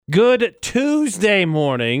Good Tuesday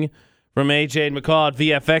morning from Ajay and McCall at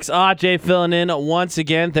VFX. Ajay filling in once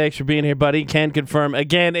again. Thanks for being here, buddy. Can confirm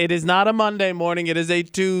again, it is not a Monday morning. It is a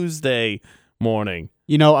Tuesday morning.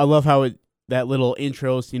 You know, I love how that little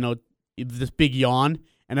intro's, this big yawn,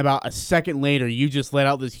 and about a second later, you just let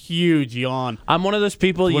out this huge yawn. I'm one of those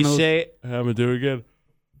people I'm going to do it again.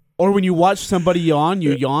 Or when you watch somebody yawn,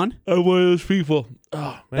 you yawn. I'm one of those people.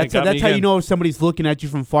 Oh, man, that's how you know if somebody's looking at you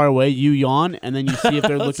from far away. You yawn, and then you see if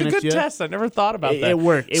they're looking at you. That's a good test. I never thought about that. It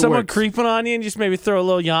works. Someone creeping on you and just maybe throw a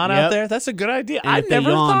little yawn out there. That's a good idea. I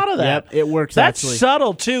never thought of that. Yep, it works. That's actually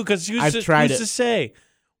subtle too, because you used to say,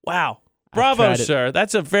 "Wow, bravo, sir."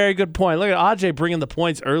 That's a very good point. Look at Ajay bringing the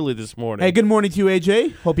points early this morning. Hey, good morning to you,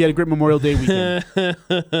 AJ. Hope you had a great Memorial Day weekend.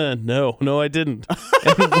 No, I didn't.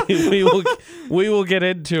 we will get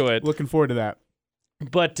into it. Looking forward to that.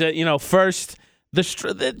 But first.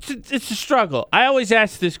 It's a struggle. I always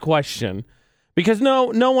ask this question because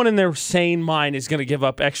no one in their sane mind is going to give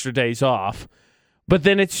up extra days off. But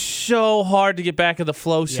then it's so hard to get back in the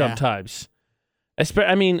flow sometimes.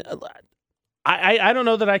 I mean, I don't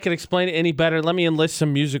know that I can explain it any better. Let me enlist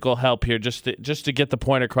some musical help here just to get the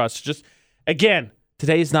point across. Just again,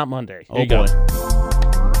 today is not Monday. Here you go.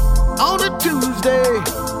 On a Tuesday,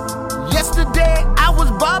 yesterday I was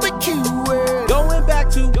barbecuing. Going back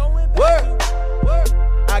to work.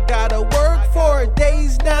 I gotta work 4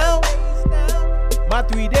 days now. My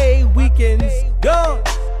 3-day weekend's gone.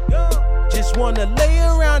 Just wanna lay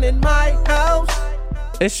around in my house.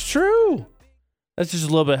 It's true. That's just a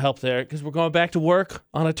little bit of help there because we're going back to work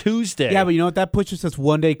on a Tuesday. Yeah, but you know what? That pushes us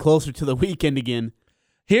 1 day closer to the weekend again.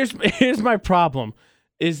 Here's my problem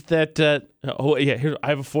is that, I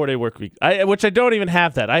have a 4-day work week, which I don't even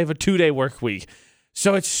have that. I have a 2-day work week.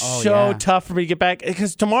 So it's tough for me to get back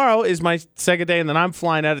because tomorrow is my second day and then I'm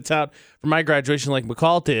flying out of town for my graduation like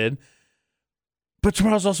McCall did. But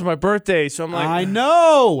tomorrow's also my birthday, so I'm like, I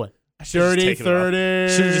know. Dirty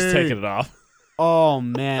 30. Should have just taken it off. Oh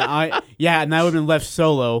man, and I would have been left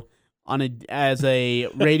solo as a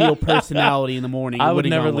radio personality in the morning. I would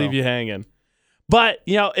never leave you hanging. But,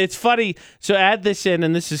 it's funny. So add this in,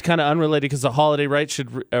 and this is kind of unrelated because the holiday right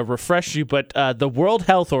should refresh you. But the World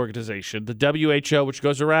Health Organization, the WHO, which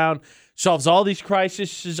goes around, solves all these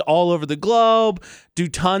crises all over the globe, do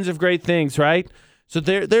tons of great things, right? So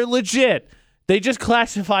they're legit. They just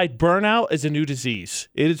classified burnout as a new disease.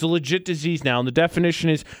 It is a legit disease now, and the definition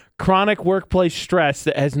is chronic workplace stress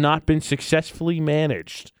that has not been successfully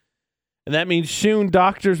managed. And that means soon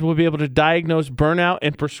doctors will be able to diagnose burnout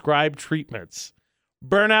and prescribe treatments.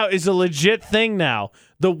 Burnout is a legit thing now.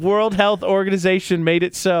 The World Health Organization made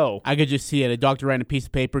it so. I could just see it. A doctor writing a piece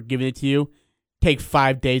of paper, giving it to you. Take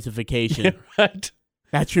 5 days of vacation. Right.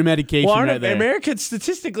 That's your medication right there. Americans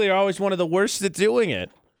statistically are always one of the worst at doing it.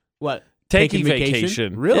 What? Taking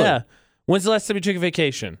vacation. Really? Yeah. When's the last time you took a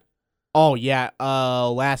vacation? Oh, yeah.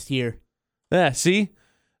 Last year. Yeah, see?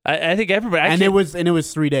 I think everybody... And it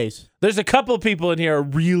was 3 days. There's a couple of people in here are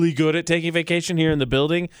really good at taking vacation here in the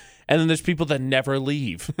building, and then there's people that never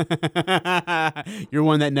leave. You're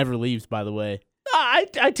one that never leaves, by the way.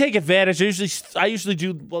 I take advantage. I usually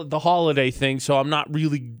do the holiday thing, so I'm not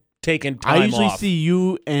really taking time off. I usually see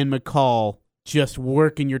you and McCall just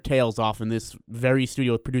working your tails off in this very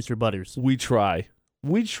studio with producer Butters. We try,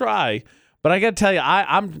 but I got to tell you,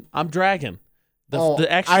 I'm dragging. The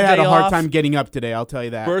extra I had day a hard off, time getting up today, I'll tell you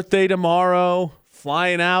that. Birthday tomorrow,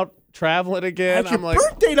 flying out, traveling again. It's your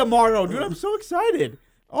birthday tomorrow, dude. I'm so excited.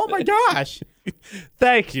 Oh, my gosh.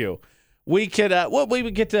 Thank you. We could we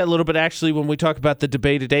would get to that a little bit, actually, when we talk about the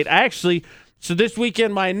debated date. So this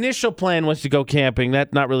weekend, my initial plan was to go camping.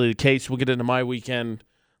 That's not really the case. We'll get into my weekend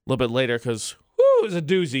a little bit later because it was a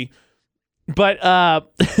doozy. But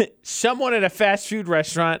someone at a fast food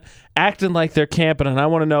restaurant acting like they're camping, and I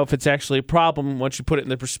want to know if it's actually a problem once you put it in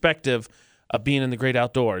the perspective of being in the great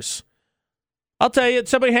outdoors. I'll tell you,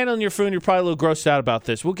 somebody handling your food, you're probably a little grossed out about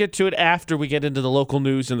this. We'll get to it after we get into the local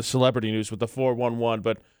news and the celebrity news with the 411,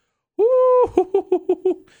 but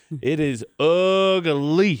it is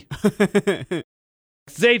ugly.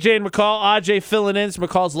 It's AJ and McCall. Ajay filling in. It's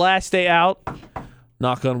McCall's last day out.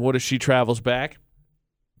 Knock on wood as she travels back.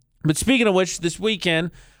 But speaking of which, this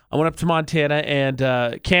weekend, I went up to Montana,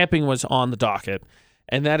 and camping was on the docket.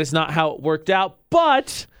 And that is not how it worked out.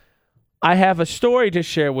 But I have a story to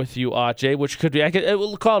share with you, Ajay, which could be,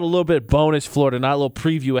 we'll call it a little bit bonus Florida, not a little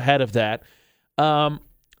preview ahead of that,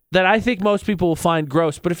 that I think most people will find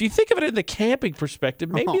gross. But if you think of it in the camping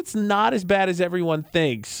perspective, maybe it's not as bad as everyone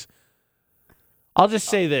thinks. I'll just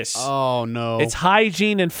say this. Oh, no. It's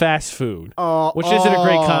hygiene and fast food, which isn't a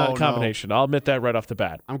great combination. No. I'll admit that right off the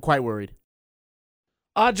bat. I'm quite worried.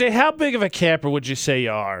 Ajay, how big of a camper would you say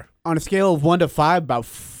you are? On a scale of 1 to 5, about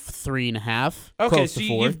 3.5. Okay, close so to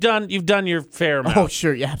 4. you've done your fair amount. Oh,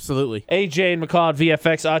 sure. Yeah, absolutely. AJ and McCall at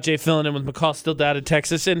VFX. Ajay filling in with McCall still down in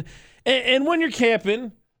Texas. And when you're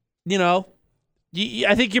camping, I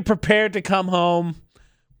think you're prepared to come home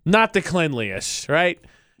not the cleanliest, right?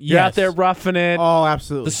 You're out there roughing it. Oh,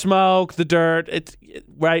 absolutely. The smoke, the dirt,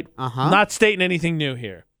 right? Uh-huh. Not stating anything new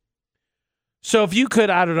here. So if you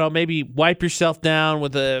could, I don't know, maybe wipe yourself down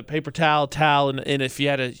with a paper towel, and if you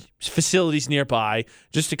had facilities nearby,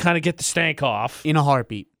 just to kind of get the stank off. In a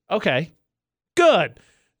heartbeat. Okay, good.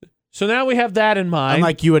 So now we have that in mind.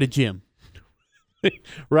 Unlike you at a gym.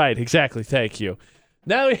 Right, exactly. Thank you.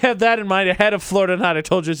 Now we have that in mind ahead of Florida Not. I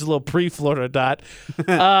told you it's a little pre-Florida Not.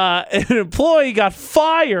 An employee got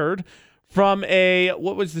fired from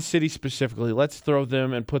what was the city specifically? Let's throw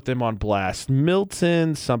them and put them on blast.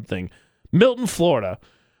 Milton, Florida.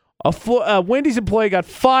 A Wendy's employee got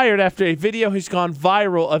fired after a video has gone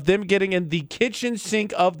viral of them getting in the kitchen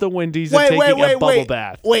sink of the Wendy's and taking a bubble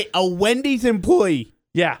bath. Wait, a Wendy's employee?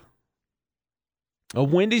 Yeah. A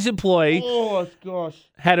Wendy's employee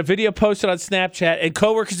had a video posted on Snapchat, and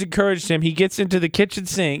coworkers encouraged him. He gets into the kitchen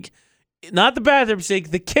sink, not the bathroom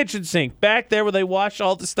sink, the kitchen sink, back there where they wash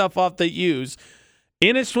all the stuff off they use,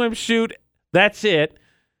 in a swimsuit. That's it.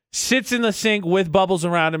 Sits in the sink with bubbles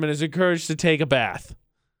around him and is encouraged to take a bath.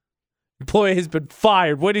 Employee has been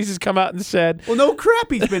fired. Wendy's has come out and said, well, no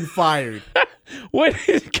crap, he's been fired. Wendy's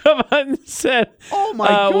has come out and said, oh my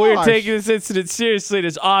gosh. We're taking this incident seriously. It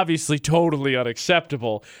is obviously totally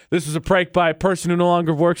unacceptable. This was a prank by a person who no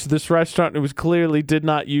longer works at this restaurant and who clearly did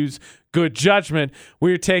not use good judgment.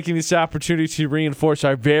 We are taking this opportunity to reinforce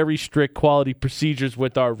our very strict quality procedures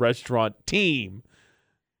with our restaurant team.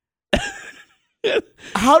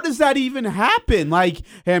 How does that even happen? Like,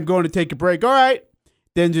 hey, I'm going to take a break. All right.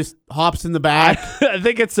 Then just hops in the back. I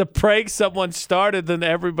think it's a prank someone started, then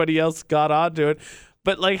everybody else got onto it.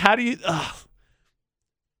 But, like, how do you...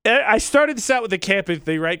 I started this out with the camping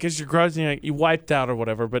thing, right? Because you're gross and you wiped out or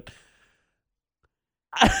whatever, but...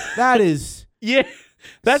 That is... Yeah.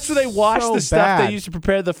 That's where they wash so the stuff bad. they use to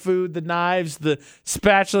prepare the food, the knives, the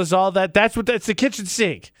spatulas, all that. That's the kitchen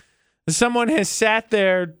sink. Someone has sat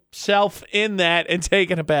their self in that and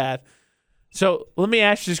taken a bath. So let me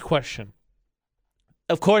ask you this question.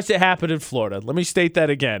 Of course, it happened in Florida. Let me state that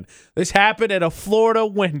again. This happened at a Florida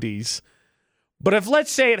Wendy's. But if,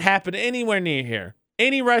 let's say, it happened anywhere near here,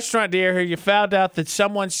 any restaurant near here, you found out that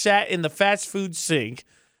someone sat in the fast food sink,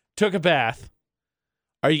 took a bath,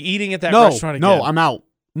 are you eating at that restaurant again? No, I'm out.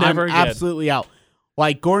 Never I'm again. absolutely out.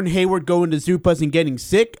 Like Gordon Hayward going to Zupas and getting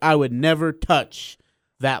sick, I would never touch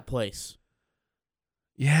that place.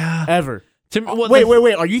 Yeah. Ever.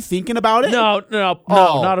 Wait. Are you thinking about it? No, not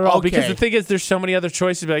at all. Okay. Because the thing is, there's so many other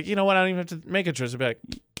choices. Be like, you know what? I don't even have to make a choice. I'd be like,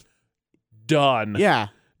 done. Yeah.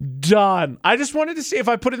 Done. I just wanted to see if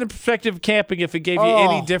I put it in perspective of camping, if it gave you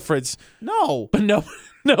any difference. No. But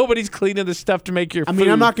nobody's cleaning the stuff to make your food. I mean,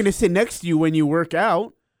 I'm not going to sit next to you when you work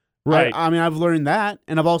out. Right. I mean, I've learned that.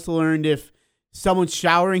 And I've also learned if someone's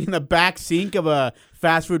showering in the back sink of a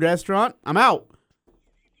fast food restaurant, I'm out.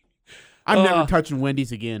 I'm never touching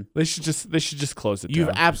Wendy's again. They should just close it down.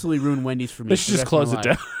 You've absolutely ruined Wendy's for me. They should just close it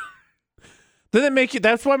down. Then they make you.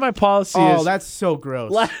 That's why my policy is. Oh, that's so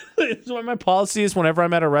gross. That's why my policy is. Whenever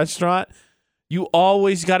I'm at a restaurant, you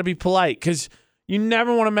always got to be polite because you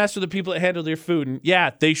never want to mess with the people that handle your food. And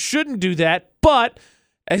yeah, they shouldn't do that. But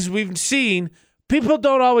as we've seen, people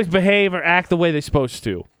don't always behave or act the way they're supposed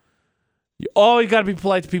to. You always got to be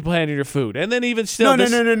polite to people handling your food. And then even still...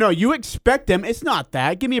 No. You expect them. It's not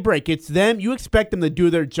that. Give me a break. It's them. You expect them to do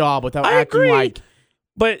their job without acting like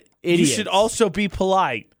but idiots. You should also be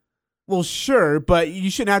polite. Well, sure, but you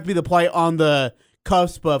shouldn't have to be the polite on the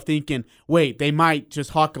cusp of thinking, wait, they might just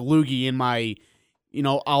hawk a loogie in my,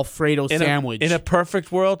 Alfredo sandwich. In a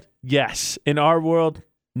perfect world, yes. In our world,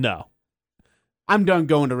 no. I'm done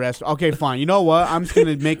going to restaurants. Okay, fine. You know what? I'm just going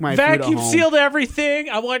to make my food at home. Vacuum sealed everything.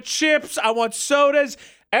 I want chips. I want sodas.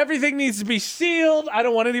 Everything needs to be sealed. I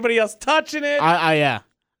don't want anybody else touching it. Yeah.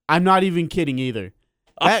 I'm not even kidding either.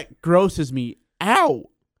 That grosses me out.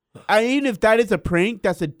 Even if that is a prank,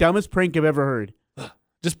 that's the dumbest prank I've ever heard.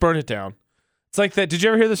 Just burn it down. It's like that. Did you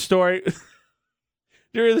ever hear the story? Did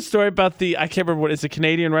you hear the story about I can't remember what it's a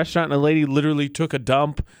Canadian restaurant, and a lady literally took a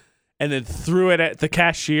dump and then threw it at the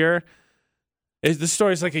cashier? The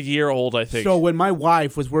story's like a year old, I think. So when my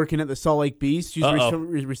wife was working at the Salt Lake Beast, she was a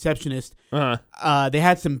receptionist. They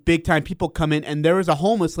had some big time people come in, and there was a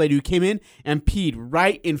homeless lady who came in and peed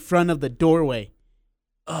right in front of the doorway.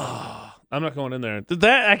 Oh, I'm not going in there.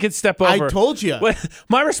 That I could step over. I told you.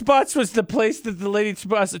 My response was the place that the lady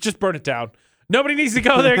just burn it down. Nobody needs to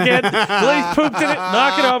go there again. Please pooped in it.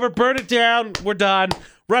 Knock it over. Burn it down. We're done.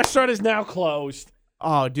 Restaurant is now closed.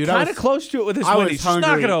 Oh, dude. Kind of close to it with this Wendy's. Just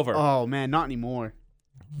knock it over. Oh, man. Not anymore.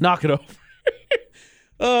 Knock it over.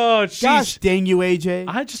 Oh, jeez. Gosh dang you, AJ.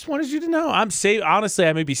 I just wanted you to know. Honestly,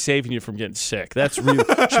 I may be saving you from getting sick. That's real. You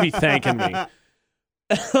should be thanking me.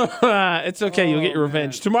 It's okay. You'll get your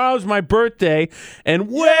revenge. Tomorrow's my birthday, and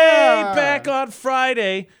way back on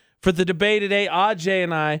Friday for the debate today, Ajay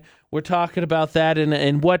and I were talking about that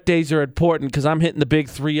and what days are important because I'm hitting the big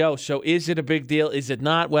 3-0. So is it a big deal? Is it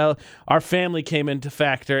not? Well, our family came into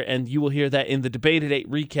factor, and you will hear that in the debate today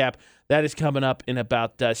recap. That is coming up in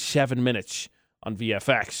about 7 minutes on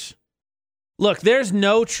VFX. Look, there's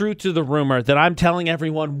no truth to the rumor that I'm telling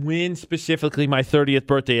everyone when specifically my 30th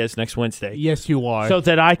birthday is next Wednesday. Yes, you are. So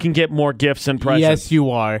that I can get more gifts and presents. Yes, you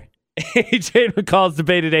are. AJ and McCall's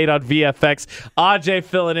debate at 8 on VFX. Ajay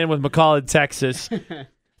filling in with McCall in Texas.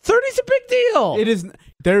 30's a big deal. It is.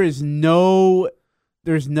 There's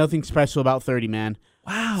nothing special about 30, man.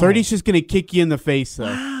 Wow. 30's just going to kick you in the face, though.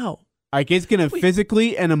 Wow. Like, it's going to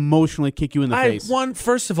physically and emotionally kick you in the face.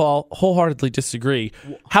 First of all, wholeheartedly disagree.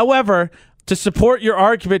 However, to support your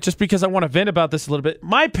argument, just because I want to vent about this a little bit,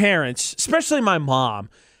 my parents, especially my mom,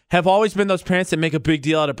 have always been those parents that make a big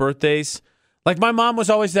deal out of birthdays. Like, my mom was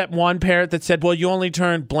always that one parent that said, well, you only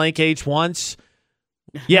turn blank age once.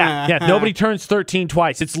 Yeah, nobody turns 13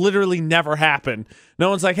 twice. It's literally never happened. No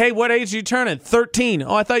one's like, hey, what age are you turning? 13.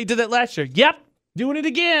 Oh, I thought you did that last year. Yep, doing it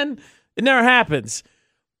again. It never happens.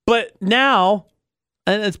 But now,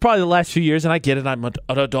 and it's probably the last few years, and I get it, I'm an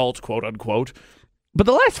adult, quote unquote. But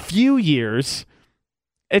the last few years,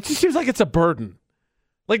 it just seems like it's a burden.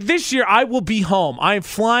 Like this year, I will be home. I am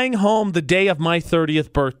flying home the day of my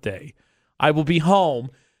 30th birthday. I will be home,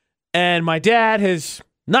 and my dad has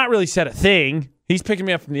not really said a thing. He's picking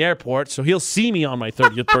me up from the airport, so he'll see me on my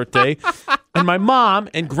 30th birthday. And my mom,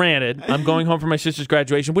 and granted, I'm going home for my sister's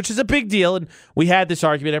graduation, which is a big deal, and we had this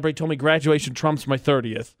argument. Everybody told me graduation trumps my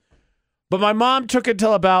 30th. But my mom took it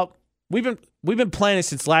till about, we've been planning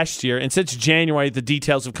since last year, and since January, the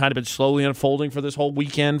details have kind of been slowly unfolding for this whole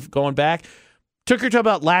weekend going back. Took her till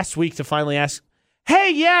about last week to finally ask,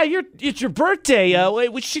 hey, yeah, it's your birthday.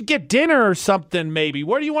 We should get dinner or something maybe.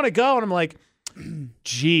 Where do you want to go? And I'm like,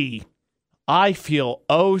 gee, I feel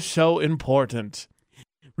oh so important.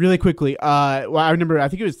 Really quickly, well, I remember, I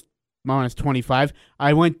think it was when I was 25.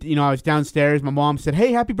 I went, I was downstairs. My mom said,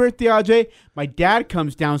 hey, happy birthday, Ajay. My dad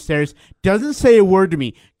comes downstairs, doesn't say a word to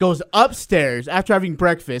me, goes upstairs after having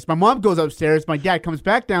breakfast. My mom goes upstairs. My dad comes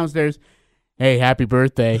back downstairs. Hey, happy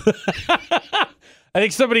birthday. I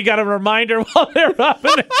think somebody got a reminder while they're up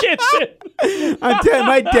in the kitchen. I'm telling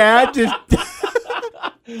my dad just...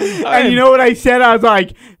 And you know what I said? I was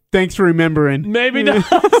like, thanks for remembering. Maybe not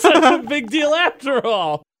such a big deal after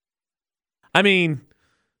all. I mean,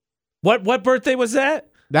 what birthday was that?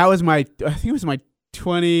 That was I think it was my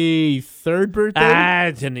 23rd birthday.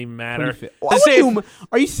 It didn't even matter.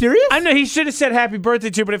 Are you serious? I know he should have said happy birthday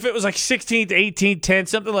to, but if it was like 16th, 18th, 10th,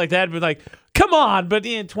 something like that, it'd be like, come on, but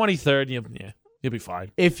 23rd, you'll be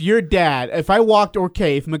fine. If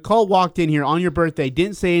McCall walked in here on your birthday,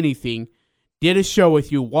 didn't say anything, did a show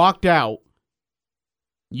with you, walked out,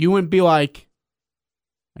 you wouldn't be like,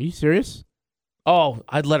 are you serious? Oh,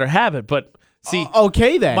 I'd let her have it, but see,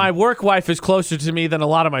 okay then. My work wife is closer to me than a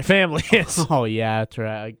lot of my family is. Oh yeah, that's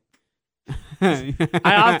right.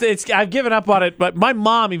 I've given up on it, but my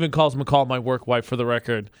mom even calls McCall my work wife for the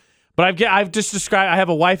record. But I've just described, I have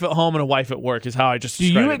a wife at home and a wife at work is how I just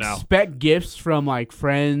describe it now. Do you expect gifts from like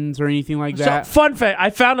friends or anything like that? So, fun fact,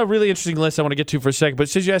 I found a really interesting list I want to get to for a second, but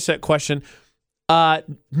since you asked that question, no,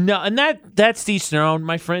 and that's each their own.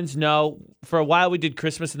 My friends know. For a while we did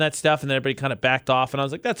Christmas and that stuff, and then everybody kind of backed off, and I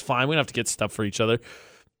was like, that's fine. We don't have to get stuff for each other.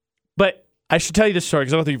 But I should tell you this story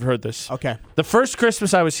because I don't think you've heard this. Okay. The first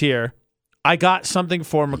Christmas I was here, I got something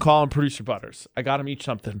for McCall and producer Butters. I got them each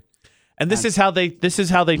something. And this is how they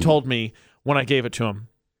told me when I gave it to them.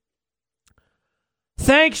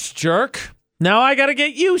 Thanks, jerk. Now I got to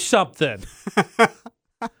get you something.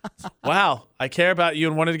 Wow, I care about you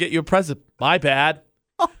and wanted to get you a present. My bad.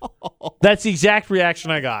 That's the exact reaction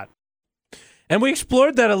I got. And we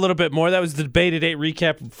explored that a little bit more. That was the Debate at 8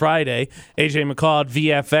 recap from Friday. AJ McCall at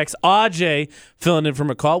VFX. Ajay filling in for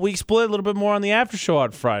McCall. We explored a little bit more on the after show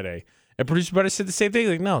on Friday. And producer Butter said the same thing.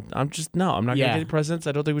 Like, no, I'm not going to get any presents.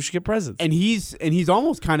 I don't think we should get presents. And he's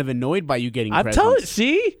almost kind of annoyed by you getting presents. I'm telling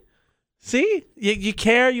you, see? You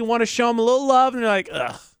care. You want to show him a little love. And you're like,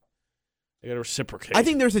 ugh. I got to reciprocate. I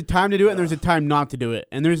think there's a time to do it and there's a time not to do it.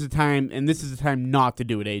 And there's a time, and this is the time not to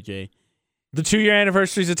do it, AJ. The 2-year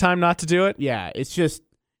anniversary is a time not to do it? Yeah, it's just,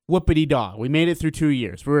 Whoopity-dog. We made it through 2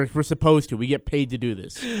 years. We're supposed to. We get paid to do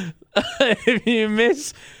this. If you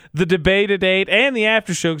miss the debate at 8 and the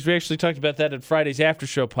after show, because we actually talked about that in Friday's after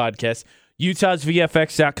show podcast,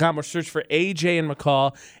 utahsvfx.com, or search for AJ and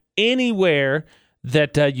McCall anywhere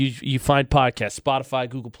that you find podcasts. Spotify,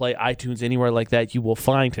 Google Play, iTunes, anywhere like that, you will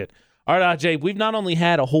find it. All right, Ajay, we've not only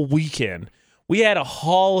had a whole weekend, we had a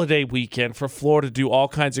holiday weekend for Florida to do all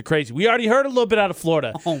kinds of crazy. We already heard a little bit out of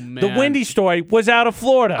Florida. Oh, man. The Wendy story was out of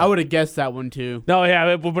Florida. I would have guessed that one, too. No,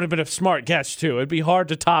 yeah, it would have been a smart guess, too. It'd be hard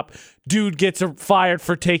to top dude gets fired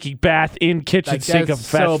for taking bath in kitchen sink of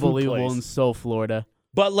fast so food believable place. and so Florida.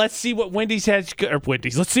 But let's see what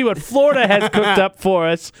let's see what Florida has cooked up for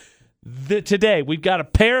us today. We've got a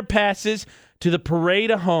pair of passes to the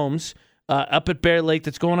Parade of Homes up at Bear Lake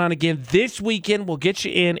that's going on again this weekend. We'll get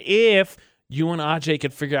you in if you and Ajay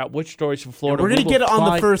can figure out which stories from Florida. And we're going to get it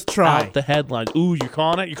on the first try. The headlines. Ooh, you're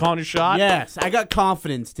calling it? You're calling your shot? Yes, I got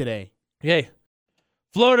confidence today. Okay.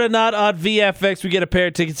 Florida Not on VFX. We get a pair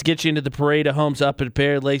of tickets to get you into the Parade of Homes up at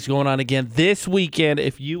Bear Lakes going on again this weekend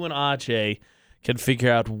if you and Ajay can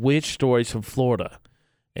figure out which stories from Florida.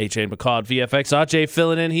 AJ and McCall at VFX. Ajay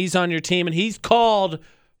filling in. He's on your team, and he's called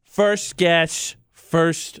First Guess,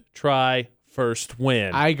 First Try, First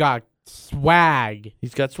Win. I got swag.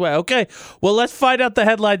 He's got swag. Okay. Well, let's find out the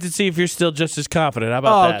headlines and see if you're still just as confident. How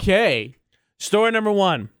about that? Okay. Story number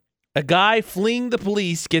 1. A guy fleeing the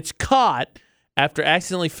police gets caught after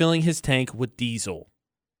accidentally filling his tank with diesel.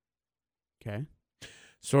 Okay.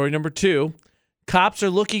 Story number 2. Cops are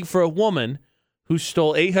looking for a woman who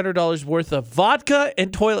stole $800 worth of vodka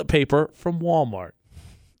and toilet paper from Walmart.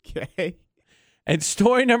 Okay. And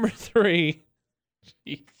story number 3.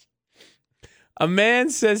 Jeez. A man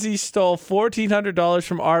says he stole $1,400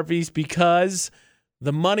 from Arby's because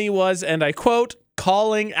the money was, and I quote,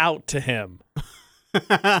 calling out to him.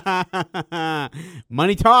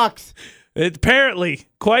 Money talks. Apparently,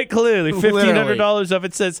 quite clearly, $1,500 of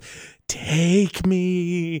it says, take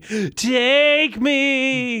me, take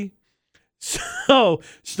me. So,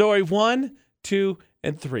 story 1, 2,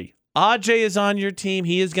 and 3. Ajay is on your team.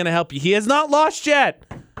 He is going to help you. He has not lost yet.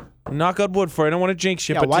 Knock on wood for it. I don't want to jinx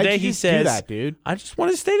you, Yeah, but why'd today you he just says, do that, dude? I just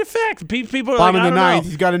want to state a fact. People are Bottom like, of the I don't ninth. know.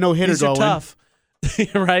 He's got a no-hitter These are going. tough.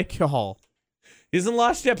 Right? Oh. He hasn't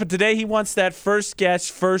lost yet, but today he wants that first guess,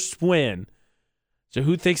 first win. So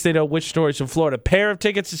who thinks they know which stories from Florida? Pair of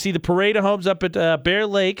tickets to see the Parade of Homes up at Bear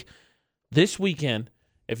Lake this weekend.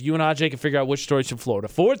 If you and Ajay can figure out which stories from Florida.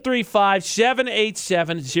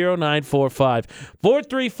 435-787-0945.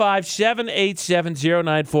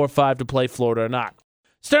 435-787-0945 to play Florida or Not.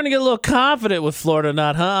 Starting to get a little confident with Florida or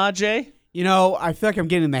Not, huh, Ajay? You know, I feel like I'm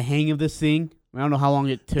getting the hang of this thing. I don't know how long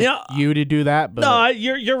it took Yeah, you to do that, but No,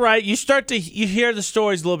 you're right. You hear the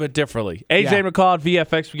stories a little bit differently. AJ Yeah. McCall at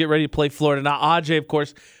VFX, we get ready to play Florida. Now, Ajay, of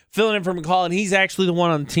course, filling in for McCall, and he's actually the one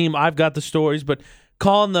on the team. I've got the stories, but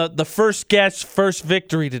calling the first guess, first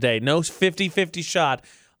victory today. No 50-50 shot.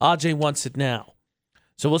 Ajay wants it now.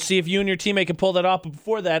 So we'll see if you and your teammate can pull that off. But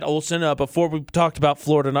before that, Olsen, before we talked about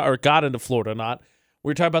Florida Not, or got into Florida Not,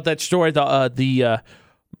 we were talking about that story, the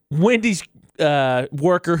Wendy's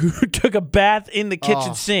worker who took a bath in the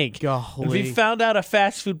kitchen sink. golly. If you found out a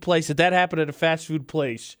fast food place that happened at a fast food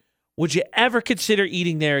place, would you ever consider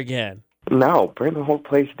eating there again? No, burn the whole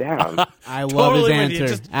place down. I love Totally his with you.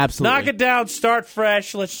 answer. Just Absolutely. knock it down, start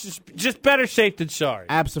fresh. Let's just better safe than sorry.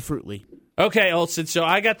 Absolutely. Okay, Olsen. So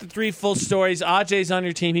I got the 3 full stories. Ajay's on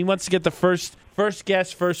your team. He wants to get the first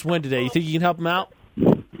guess, first win today. You think you can help him out?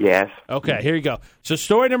 Yes. Okay, here you go. So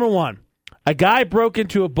story number 1. A guy broke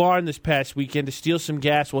into a barn this past weekend to steal some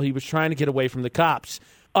gas while he was trying to get away from the cops.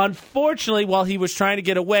 Unfortunately, while he was trying to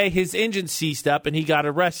get away, his engine seized up and he got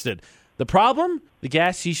arrested. The problem? The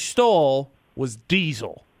gas he stole was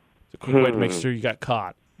diesel. It's a quick way to make sure you got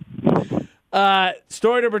caught.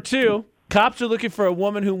 Story number 2. Cops are looking for a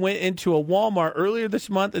woman who went into a Walmart earlier this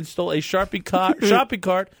month and stole a shopping cart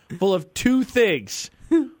full of 2 things.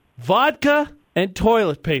 Vodka and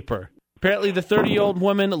toilet paper. Apparently, the 30-year-old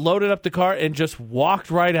woman loaded up the cart and just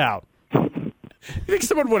walked right out. You think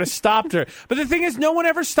someone would have stopped her. But the thing is, no one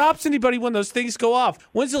ever stops anybody when those things go off.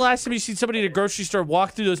 When's the last time you seen somebody at a grocery store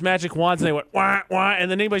walk through those magic wands and they went, wah, wah, and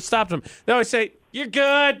then anybody stopped them? They always say, you're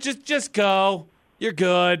good, just go. You're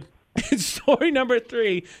good. Story number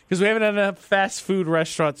 3, because we haven't had enough fast food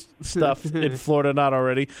restaurant stuff in Florida, not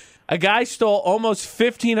already. A guy stole almost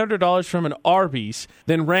 $1,500 from an Arby's,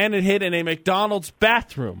 then ran and hid in a McDonald's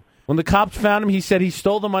bathroom. When the cops found him, he said he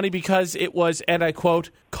stole the money because it was, and I quote,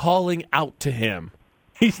 calling out to him.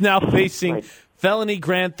 He's now facing felony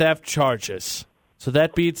grand theft charges. So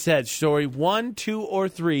that being said, story 1, 2, or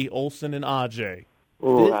 3, Olsen and Ajay.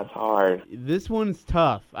 Ooh, that's hard. This one's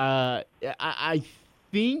tough. I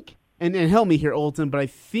think, and help me here, Olton, but I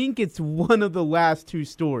think it's one of the last two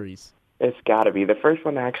stories. It's got to be. The first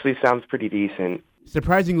one actually sounds pretty decent.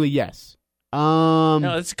 Surprisingly, yes.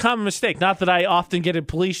 No, it's a common mistake. Not that I often get in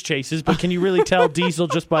police chases, but can you really tell Diesel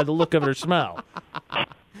just by the look of her smell?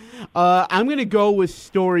 I'm going to go with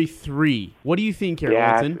story 3. What do you think here,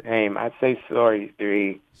 Olton? Same. I'd say story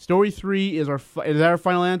 3. Story 3 is is that our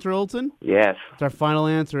final answer, Olton? Yes. It's our final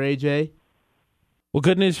answer, AJ. Well,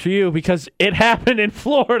 good news for you, because it happened in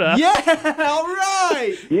Florida. Yeah, all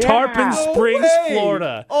right. Tarpon No Springs, way.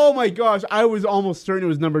 Florida. Oh, my gosh. I was almost certain it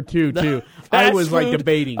was number 2, too. I was, Fast food,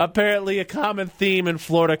 debating. Apparently a common theme in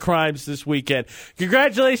Florida crimes this weekend.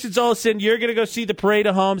 Congratulations, Olson. You're going to go see the Parade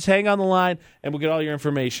of Homes. Hang on the line, and we'll get all your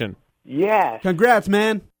information. Yes. Congrats,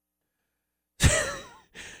 man.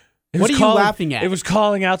 What are you laughing at? It was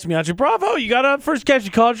calling out to me. Ajay, bravo, you got up first catch.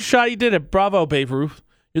 You called your shot. You did it. Bravo, Babe Ruth.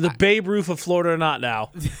 You're the Babe Ruth of Florida or not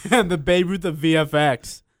now. The Babe Ruth of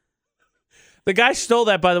VFX. The guy stole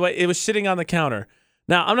that, by the way. It was sitting on the counter.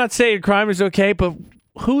 Now, I'm not saying crime is okay, but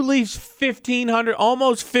who leaves almost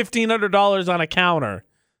 $1,500 on a counter?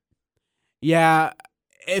 Yeah,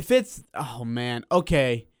 if it's... Oh, man.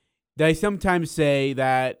 Okay. They sometimes say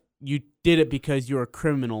that you did it because you're a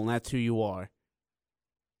criminal, and that's who you are.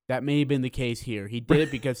 That may have been the case here. He did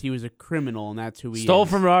it because he was a criminal, and that's who he Stole is.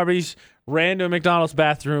 from Arby's, ran to a McDonald's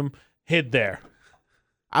bathroom, hid there.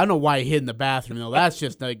 I don't know why he hid in the bathroom, though. That's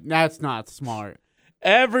just that's not smart.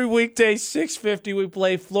 Every weekday, 6:50, we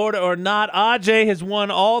play Florida or not. Ajay has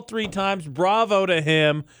won all 3 times. Bravo to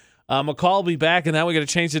him. McCall will be back, and now we're going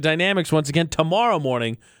to change the dynamics once again tomorrow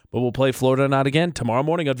morning. But we'll play Florida or not again tomorrow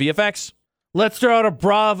morning on VFX. Let's throw out a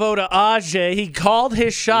bravo to Ajay. He called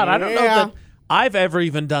his shot. Yeah. I don't know that I've ever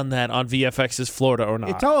even done that on VFX's Florida or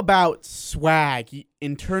not. It's all about swag,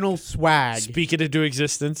 internal swag. Speak it into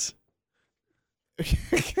existence.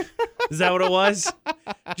 Is that what it was?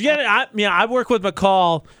 Did you get it? I work with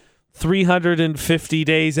McCall 350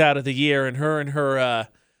 days out of the year, and her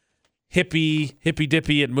hippy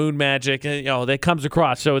dippy and moon magic, and that comes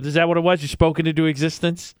across. So is that what it was? You spoke it into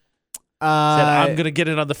existence? Said, I'm gonna get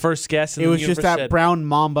it on the first guess. And it was just that brown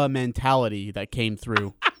mamba mentality that came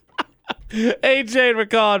through. AJ and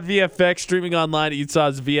McCall on VFX, streaming online at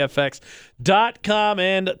Utah's VFX.com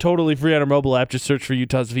and totally free on our mobile app. Just search for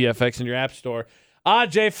Utah's VFX in your app store.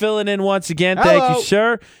 Ajay filling in once again. Hello. Thank you,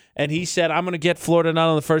 sir. And he said, I'm going to get Florida not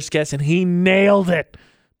on the first guess, and he nailed it.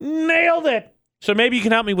 Nailed it. So maybe you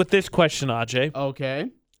can help me with this question, Ajay.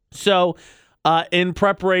 Okay. So in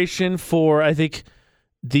preparation for, I think,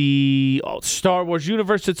 the Star Wars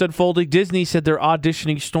universe that's unfolding, Disney said they're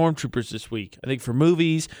auditioning stormtroopers this week. I think for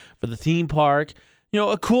movies, for the theme park.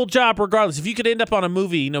 A cool job regardless. If you could end up on a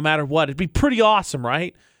movie no matter what, it'd be pretty awesome,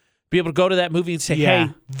 right? Be able to go to that movie and say,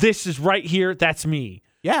 hey, this is right here. That's me.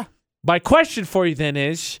 Yeah. My question for you then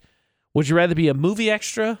is, would you rather be a movie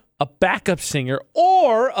extra, a backup singer,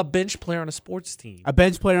 or a bench player on a sports team? A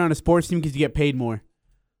bench player on a sports team because you get paid more.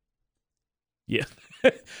 Yeah.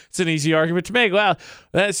 It's an easy argument to make. Wow.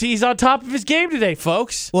 He's on top of his game today,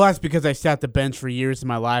 folks. Well, that's because I sat the bench for years of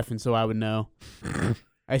my life, and so I would know.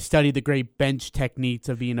 I studied the great bench techniques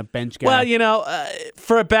of being a bench guy. Well,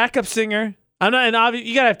 for a backup singer, you got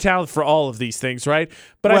to have talent for all of these things, right?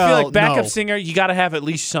 But I feel like backup singer, you got to have at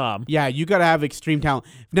least some. Yeah, you got to have extreme talent.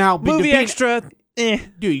 Now, movie extra, dude,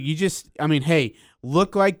 you just, hey,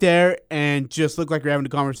 look like there and just look like you're having a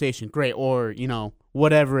conversation. Great. Or,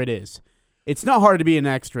 whatever it is. It's not hard to be an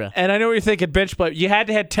extra. And I know what you're thinking, bench player. You had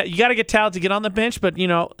to you got to get talent to get on the bench, but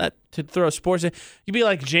to throw sports, you'd be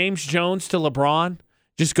like James Jones to LeBron.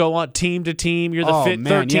 Just go on team to team. You're the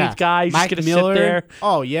 13th guy. You're just gonna sit there.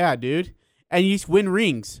 Oh yeah, dude. And you just win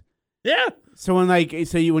rings. Yeah. So when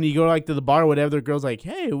when you go to the bar or whatever, the girl's like,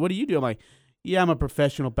 "Hey, what do you do?" I'm like, "Yeah, I'm a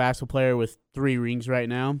professional basketball player with 3 rings right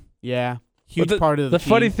now." Yeah. Huge part of the team.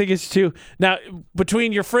 funny thing is too, now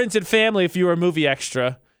between your friends and family, if you were a movie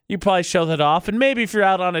extra, you probably show that off. And maybe if you're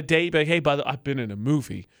out on a date, you'd be like, hey, by the way, I've been in a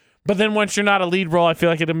movie. But then once you're not a lead role, I feel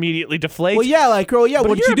like it immediately deflates. Well, yeah, girl,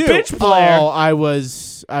 what'd you do? You're a bench player. Oh, I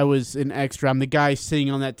was an extra. I'm the guy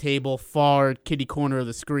sitting on that table, far kitty corner of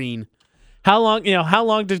the screen. How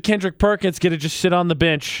long did Kendrick Perkins get to just sit on the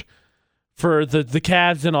bench for the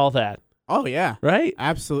Cavs and all that? Oh, yeah. Right?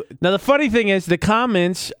 Absolutely. Now, the funny thing is the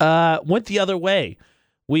comments went the other way.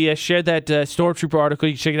 We shared that Stormtrooper article.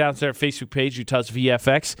 You can check it out on our Facebook page, Utah's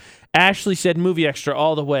VFX. Ashley said movie extra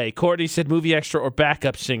all the way. Courtney said movie extra or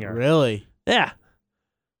backup singer. Really? Yeah.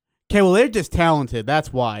 Okay, well, they're just talented.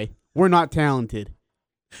 That's why. We're not talented.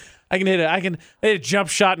 I can hit a jump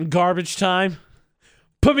shot in garbage time.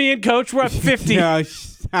 Put me in, coach. We're at 50. No,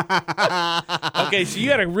 Okay, so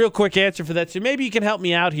you had a real quick answer for that. So maybe you can help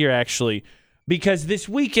me out here, actually. Because this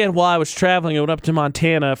weekend, while I was traveling, I went up to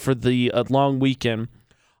Montana for the long weekend.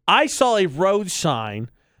 I saw a road sign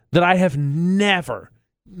that I have never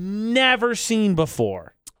seen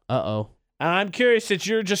before. Uh-oh. And I'm curious, since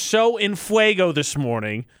you're just so in fuego this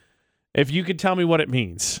morning, if you could tell me what it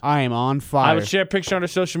means. I am on fire. I will share a picture on our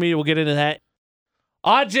social media. We'll get into that.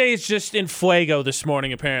 Ajay is just in fuego this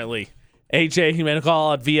morning, apparently. AJ,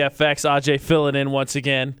 McCall at VFX. Ajay filling in once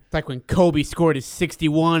again. It's like when Kobe scored his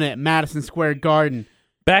 61 at Madison Square Garden.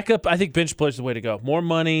 Back up, I think bench players is the way to go. More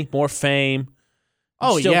money, more fame.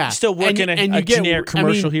 Oh, yeah. Still working a generic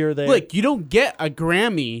commercial here or there. Look, you don't get a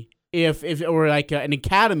Grammy or like an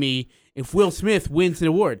Academy if Will Smith wins an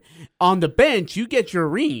award. On the bench, you get your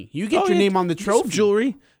ring. You get your name on the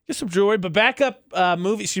trophy. Get some jewelry. But back up,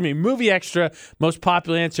 movie extra, most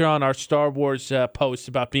popular answer on our Star Wars post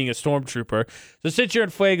about being a stormtrooper. So since you're in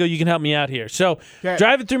fuego, you can help me out here. So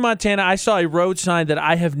driving through Montana, I saw a road sign that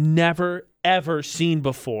I have never, ever seen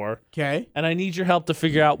before. Okay. And I need your help to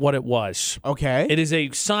figure out what it was. Okay. It is a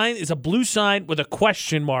sign. It's a blue sign with a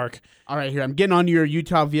question mark. All right, here. I'm getting on your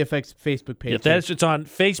Utah VFX Facebook page. Yeah, it's on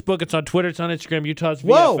Facebook. It's on Twitter. It's on Instagram. Utah's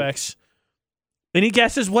VFX. Any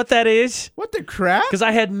guesses what that is? What the crap? Because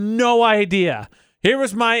I had no idea. Here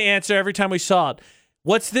was my answer every time we saw it.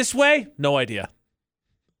 What's this way? No idea.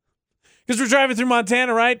 Because we're driving through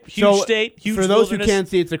Montana, right? Huge state, huge For those wilderness. who can't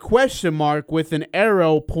see, it's a question mark with an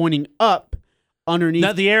arrow pointing up underneath.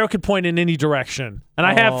 Now, the arrow could point in any direction. And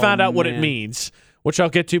I have found out what it man. means, which I'll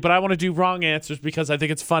get to. But I want to do wrong answers because I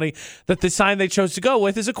think it's funny that the sign they chose to go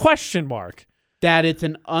with is a question mark. That it's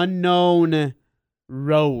an unknown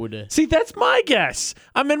road. See, that's my guess.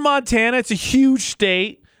 I'm in Montana. It's a huge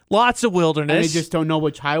state. Lots of wilderness. And they just don't know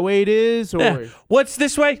which highway it is? Or Yeah. What's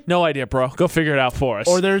this way? No idea, bro. Go figure it out for us.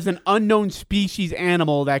 or there's an unknown species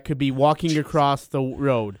animal that could be walking across the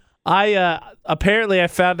road. Apparently I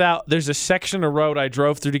found out there's a section of road I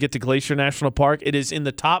drove through to get to Glacier National Park. It is in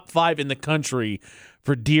the top 5 in the country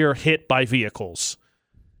for deer hit by vehicles.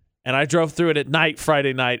 And I drove through it at night,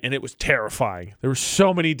 Friday night, and it was terrifying. There were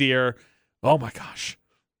so many deer. Oh my gosh.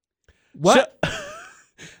 What? So,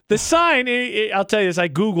 the sign, I'll tell you this, I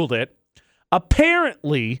Googled it.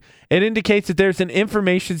 Apparently, it indicates that there's an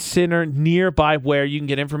information center nearby where you can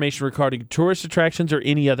get information regarding tourist attractions or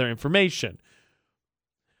any other information.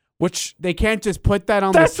 Which They can't just put that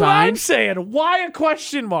on the that's what sign? I'm saying. Why a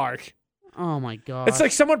question mark? Oh, my God. It's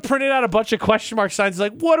like someone printed out a bunch of question mark signs.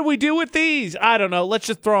 Like, what do we do with these? I don't know. Let's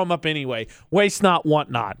just throw them up anyway. Waste not, want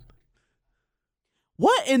not.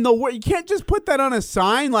 What in the world? You can't just put that on a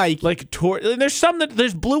sign? Like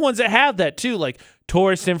There's blue ones that have that too, like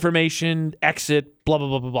tourist information, exit, blah blah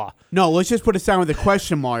blah blah blah. No, let's just put a sign with a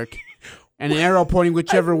question mark and an arrow pointing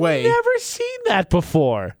whichever way. Never seen that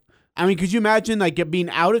before. I mean, could you imagine like being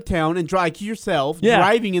out of town and yourself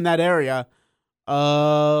driving in that area?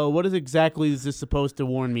 What exactly is this supposed to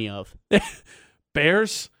warn me of?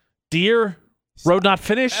 Bears, deer, road not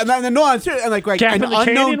finished. And then, no, I'm serious. And like Gap an in the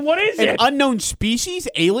unknown, canyon? What is an it? unknown species,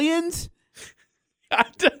 aliens.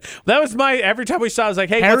 That was my every time we saw. I was like,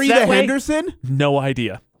 "Hey, Harry what's that the way?" Henderson? No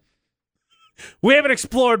idea. We haven't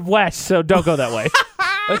explored west, so don't go that way.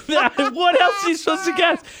 What else are you supposed to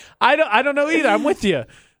guess? I don't know either. I'm with you.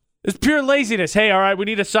 It's pure laziness. Hey, all right, we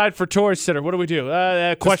need a sign for tourist center. What do we do?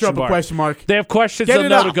 Question mark. Question mark. They have questions. Get They'll it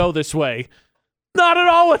know up. to go this way. Not at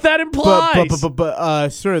all what that implies. But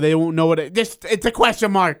sir, they won't know what it's a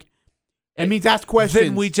question mark. It means ask questions.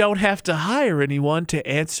 Then we don't have to hire anyone to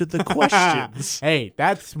answer the questions. Hey,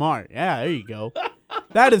 that's smart. Yeah, there you go.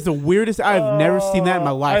 That is the weirdest. I've never seen that in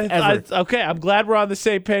my life ever. Okay, I'm glad we're on the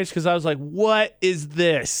same page because I was like, what is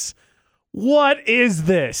this? What is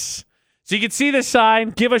this? So you can see the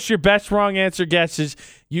sign. Give us your best wrong answer guesses.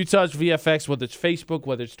 Utah's VFX, whether it's Facebook,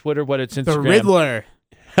 whether it's Twitter, whether it's Instagram. The Riddler.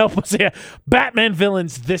 Help us here. Batman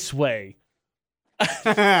villains this way.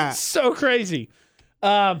 So crazy.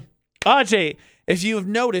 Ajay, if you have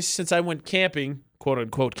noticed since I went camping, quote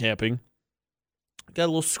unquote camping, got a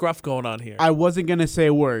little scruff going on here. I wasn't gonna say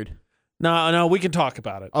a word. No, we can talk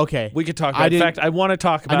about it. Okay, we can talk about it. In fact, I want to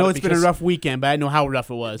talk about it. I know it's been a rough weekend, but I know how rough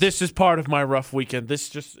it was. This is part of my rough weekend. This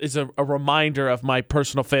just is a reminder of my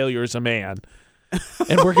personal failure as a man.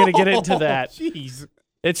 And we're going to get into that. Jeez.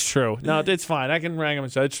 It's true. No, it's fine. I can rang him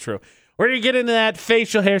and say it's true. We're going to get into that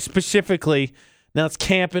facial hair specifically. Now it's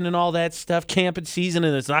camping and all that stuff, camping season,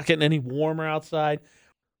 and it's not getting any warmer outside.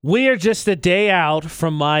 We are just a day out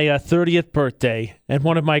from my 30th birthday, and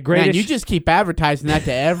one of my greatest... Man, you just keep advertising that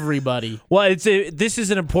to everybody. Well, this is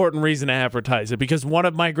an important reason to advertise it, because one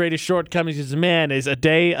of my greatest shortcomings as a man is a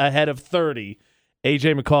day ahead of 30,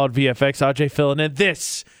 AJ McCall at VFX. Ajay filling in.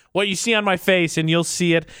 This, what you see on my face, and you'll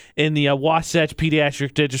see it in the Wasatch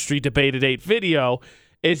Pediatric Dentistry Debate at 8 video,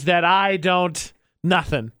 is that I don't,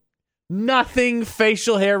 nothing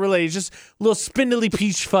facial hair related. Just little spindly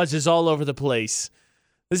peach fuzzes all over the place.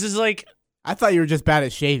 This is like... I thought you were just bad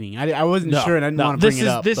at shaving. I wasn't sure, and I didn't want to bring it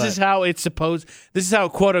up. This is how it's supposed... This is how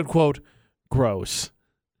it, quote-unquote, grows.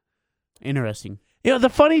 Interesting. You know, the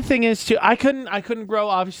funny thing is, too, I couldn't grow,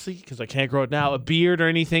 obviously, because I can't grow it now, a beard or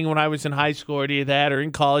anything when I was in high school or any of that, or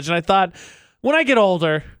in college. And I thought, when I get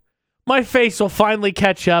older, my face will finally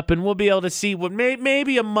catch up, and we'll be able to see what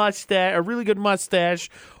maybe a mustache, a really good mustache,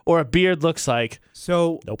 or a beard looks like.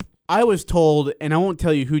 So, nope. I was told, and I won't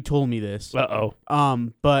tell you who told me this.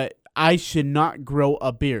 But I should not grow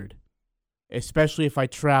a beard, especially if I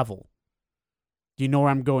travel. Do you know where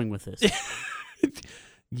I'm going with this?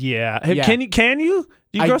 Yeah. Can you?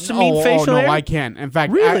 Do you grow some facial hair? No, I can. In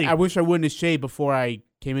fact, really? I wish I wouldn't have shaved before I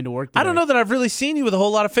came into work today. I don't know that I've really seen you with a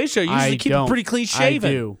whole lot of facial hair. You usually keep it pretty clean shaven.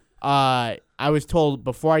 I do. I was told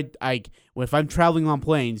before if I'm traveling on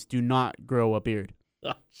planes, do not grow a beard.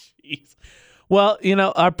 Oh, jeez. Well, you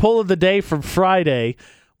know, our poll of the day from Friday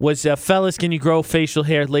was, fellas, can you grow facial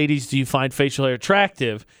hair? Ladies, do you find facial hair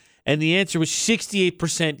attractive? And the answer was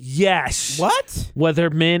 68% yes. What? Whether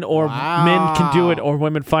men can do it or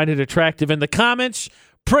women find it attractive. In the comments,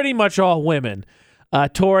 pretty much all women.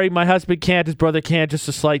 Tori, my husband can't, his brother can't, just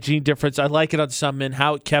a slight gene difference. I like it on some men.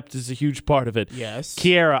 How it kept is a huge part of it. Yes.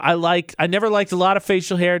 Kiara, I never liked a lot of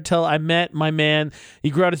facial hair until I met my man. He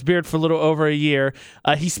grew out his beard for a little over a year.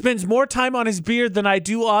 He spends more time on his beard than I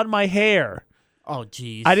do on my hair. Oh,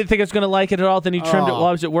 jeez. I didn't think I was going to like it at all. Then he trimmed it while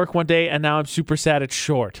I was at work one day, and now I'm super sad it's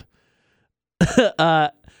short.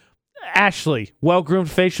 Ashley, well-groomed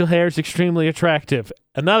facial hair is extremely attractive.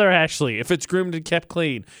 Another Ashley, if it's groomed and kept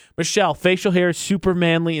clean. Michelle, facial hair is super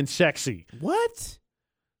manly and sexy. What?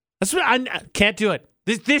 That's what I can't do it.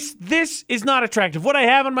 This is not attractive. What I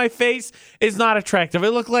have on my face is not attractive. I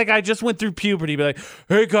look like I just went through puberty. Be like,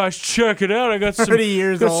 hey guys, check it out. I got 30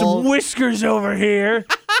 years old. Some whiskers over here.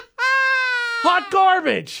 Hot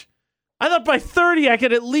garbage. I thought by 30 I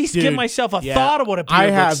could at least give myself a thought of what a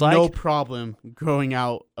beard looks like. I have no problem growing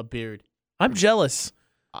out a beard. I'm jealous.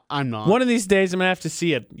 I'm not. One of these days I'm going to have to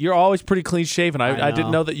see it. You're always pretty clean shaven. I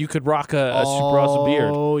didn't know that you could rock a super awesome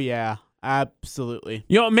beard. Oh, yeah. Absolutely.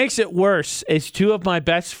 You know what makes it worse is two of my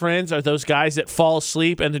best friends are those guys that fall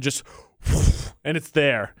asleep and then just and it's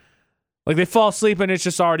there. Like they fall asleep and it's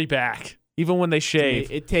just already back, even when they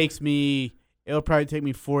shave. It'll probably take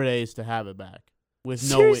me 4 days to have it back. With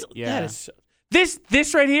seriously? That is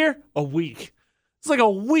this right here, a week. It's like a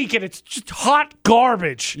week and it's just hot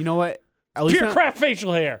garbage. You know what? Pure crap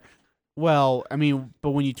facial hair. Well, I mean,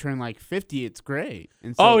 but when you turn like 50, it's great.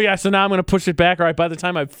 And so, so now I'm going to push it back. All right, by the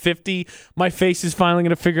time I'm 50, my face is finally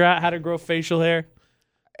going to figure out how to grow facial hair.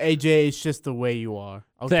 AJ, it's just the way you are,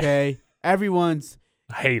 okay? Everyone's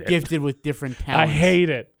gifted with different talents. I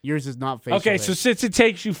hate it. Yours is not facial hair. So since it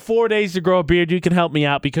takes you 4 days to grow a beard, you can help me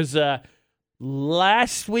out because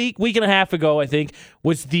last week and a half ago, I think,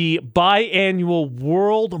 was the biannual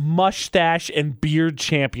World Mustache and Beard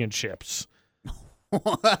Championships.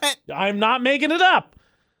 What? I'm not making it up.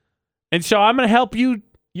 And so I'm going to help you.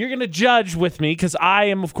 You're going to judge with me because I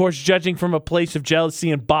am, of course, judging from a place of jealousy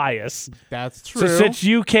and bias. That's true. So since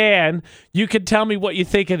you can tell me what you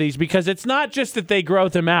think of these because it's not just that they grow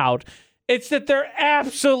them out. It's that they're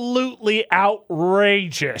absolutely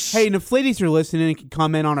outrageous. Hey, and if ladies are listening and can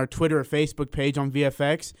comment on our Twitter or Facebook page on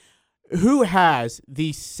VFX, who has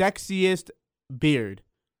the sexiest beard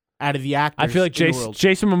out of the actors I feel like in the world?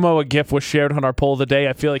 Jason Momoa GIF was shared on our poll of the day.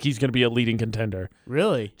 I feel like he's going to be a leading contender.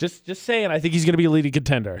 Really? Just saying, I think he's going to be a leading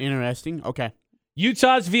contender. Interesting. Okay.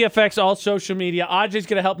 Utah's VFX, all social media. Ajay's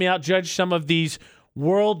going to help me out judge some of these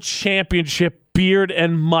World Championship beard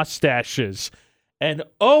and mustaches. And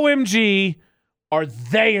OMG, are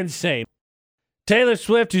they insane. Taylor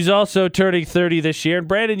Swift, who's also turning 30 this year, and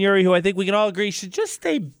Brandon Urie, who I think we can all agree should just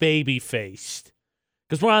stay baby-faced.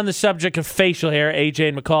 Because we're on the subject of facial hair, AJ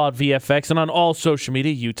and McCall at VFX, and on all social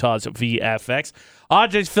media, Utah's VFX.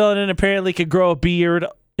 Ajay's filling in, apparently could grow a beard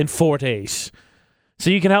in 4 days.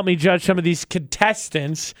 So you can help me judge some of these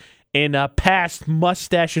contestants in past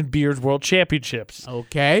mustache and beard world championships.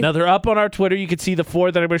 Okay. Now, they're up on our Twitter. You can see the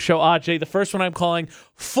 4 that I'm going to show Ajay. The first one I'm calling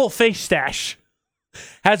Full Face Stash.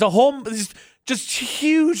 Has a whole, just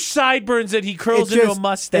huge sideburns that he curls into a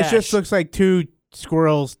mustache. It just looks like 2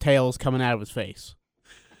 squirrels' tails coming out of his face.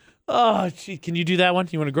 Oh, gee. Can you do that one?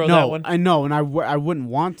 You want to grow that one? I know, and I wouldn't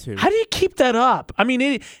want to. How do you keep that up? I mean,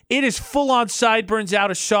 it is full-on sideburns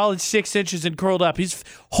out a solid 6 inches and curled up. His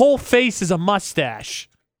whole face is a mustache.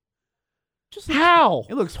 How?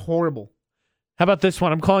 It looks horrible. How about this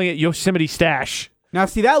one? I'm calling it Yosemite Stash. Now,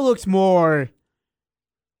 see, that looks more.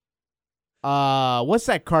 What's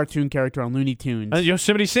that cartoon character on Looney Tunes?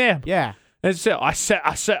 Yosemite Sam. Yeah. That's it. I said.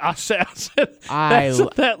 That's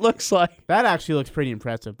what that looks like. That actually looks pretty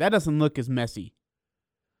impressive. That doesn't look as messy.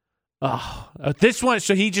 Oh, this one.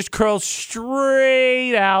 So he just curls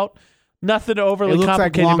straight out. Nothing overly It looks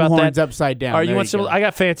like complicated about Longhorns that. upside down. All right, you There want some? go. I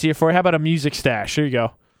got fancier for you. How about a music stash? Here you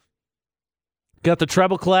go. Got the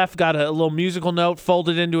treble clef. Got a little musical note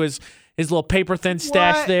folded into his little paper thin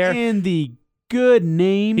stash What there. in the good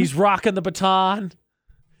name? He's rocking the baton.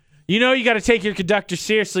 You know you got to take your conductor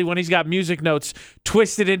seriously when he's got music notes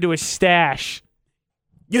twisted into his stash.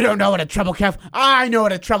 You don't know what a treble clef. I know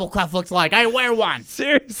what a treble clef looks like. I wear one.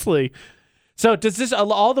 Seriously. So does this?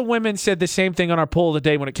 All the women said the same thing on our poll of the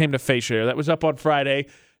day when it came to facial hair. That was up on Friday.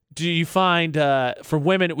 Do you find for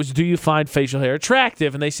women it was do you find facial hair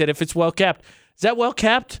attractive? And they said if it's well kept. Is that well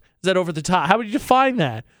kept? Is that over the top? How would you define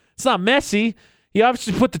that? It's not messy. You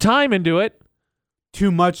obviously put the time into it. Too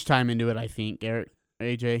much time into it, I think,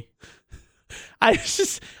 AJ. I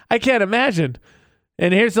can't imagine.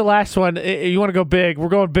 And here's the last one. You want to go big? We're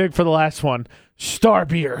going big for the last one.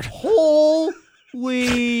 Starbeard.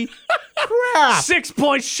 Holy crap. 6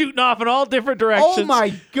 points shooting off in all different directions. Oh my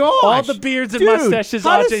gosh. All the beards and Dude, mustaches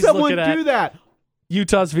how does Ajay's someone looking at. do that?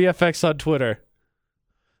 Utah's VFX on Twitter.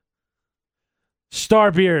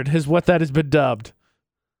 Starbeard is what that has been dubbed.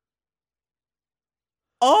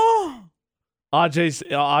 Oh.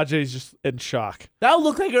 Ajay's just in shock. That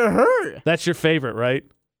looked like it hurt. That's your favorite, right?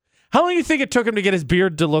 How long do you think it took him to get his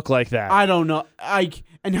beard to look like that? I don't know.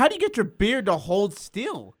 And how do you get your beard to hold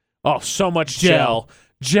still? Oh, so much gel.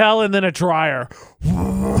 Gel and then a dryer.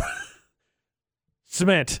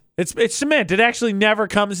 Cement. It's cement. It actually never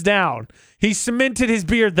comes down. He cemented his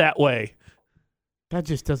beard that way. That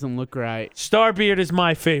just doesn't look right. Starbeard is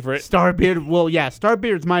my favorite. Starbeard, well, yeah,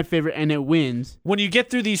 Starbeard's my favorite, and it wins. When you get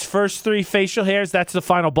through these first 3 facial hairs, that's the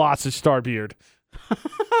final boss is Starbeard.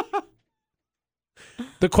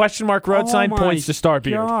 The question mark road sign points to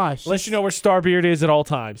Starbeard. Gosh. Unless you know where Starbeard is at all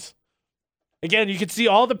times. Again, you can see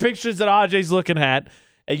all the pictures that Ajay's looking at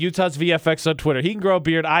Utah's VFX on Twitter. He can grow a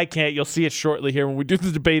beard. I can't. You'll see it shortly here when we do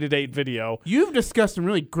the Debate at 8 video. You've discussed some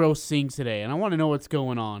really gross things today, and I want to know what's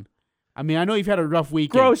going on. I mean, I know you've had a rough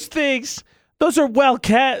weekend. Gross things. Those are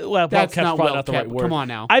well-kept. Well, That's well-kept's not probably well not the kept. right word. Come on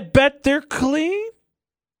now. I bet they're clean?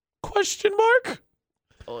 Question mark?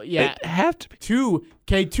 Yeah. They have to be.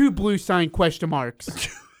 Two blue sign question marks.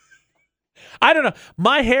 I don't know.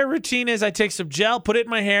 My hair routine is I take some gel, put it in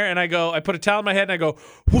my hair, and I put a towel in my head, and I go,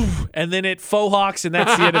 whoosh, and then it faux hawks, and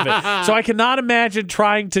that's the end of it. So I cannot imagine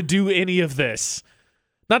trying to do any of this.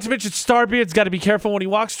 Not to mention Starbeard's got to be careful when he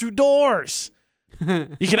walks through doors.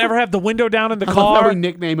 You can never have the window down in the I love how car. we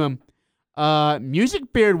nickname him.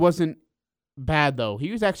 Music Beard wasn't bad, though.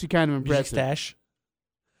 He was actually kind of impressive. Stash.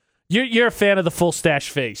 You're a fan of the full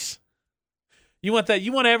stash face. You want that?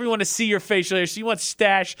 You want everyone to see your facial hair. So you want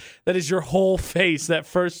stash that is your whole face. That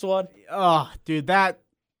first one. Oh, dude, that's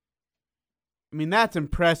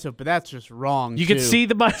impressive, but that's just wrong. You can see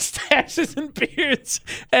the mustaches and beards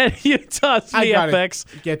at Utah's VFX.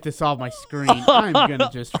 Gotta get this off my screen. I'm gonna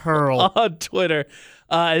just hurl on Twitter.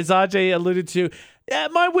 As Ajay alluded to,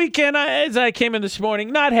 my weekend, as I came in this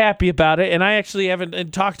morning, not happy about it, and I actually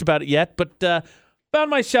haven't talked about it yet, but found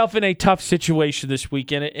myself in a tough situation this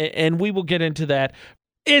weekend, and we will get into that.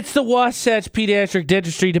 It's the Wasatch Pediatric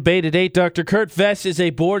Dentistry Debate at 8. Dr. Kurt Vest is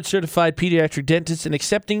a board-certified pediatric dentist and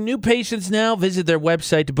accepting new patients now. Visit their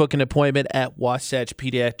website to book an appointment at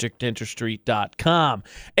wasatchpediatricdentistry.com.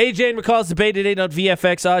 AJ and McCall's Debate at 8 on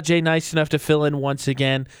VFX. Ajay nice enough to fill in once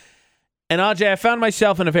again. And Ajay, I found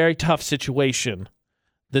myself in a very tough situation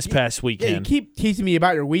this past weekend. Yeah, you keep teasing me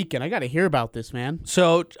about your weekend. I got to hear about this, man.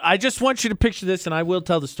 So I just want you to picture this, and I will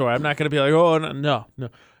tell the story. I'm not going to be like, oh, no.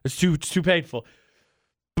 It's too painful.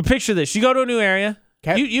 But picture this. You go to a new area.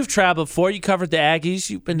 Okay. You've traveled before. You covered the Aggies.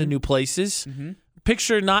 You've been to new places. Mm-hmm.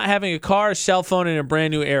 Picture not having a car or cell phone in a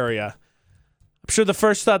brand new area. I'm sure the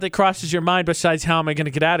first thought that crosses your mind besides how am I going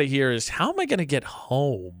to get out of here is how am I going to get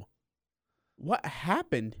home? What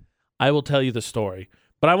happened? I will tell you the story.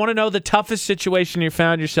 But I want to know the toughest situation you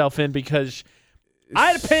found yourself in because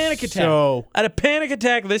I had a panic attack. I had a panic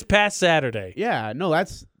attack this past Saturday. Yeah, no,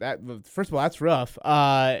 that's that. First of all, that's rough.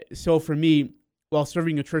 So for me, while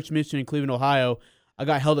serving a church mission in Cleveland, Ohio, I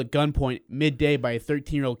got held at gunpoint midday by a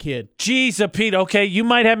 13-year-old kid. Jeez, Pete. Okay, you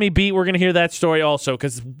might have me beat. We're going to hear that story also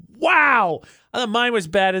because, wow, I thought mine was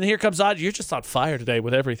bad. And here comes Ajay. You're just on fire today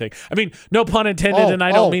with everything. I mean, no pun intended, and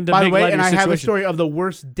I don't mean to by make the way, light of and your I situation. have a story of the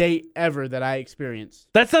worst date ever that I experienced.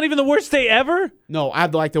 That's not even the worst day ever? No, I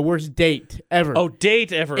have like the worst date ever. Oh,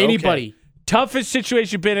 date ever. Anybody. Okay. Toughest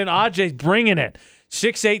situation you've been in. Ajay's bringing it.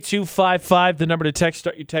 68255, the number to text.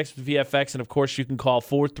 Start your text with VFX. And, of course, you can call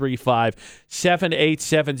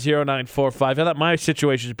 435-787-0945. I thought my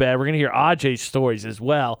situation's bad. We're going to hear Ajay's stories as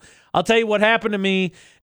well. I'll tell you what happened to me.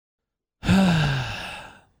 Ajay.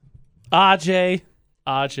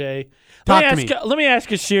 Talk to me. Let me ask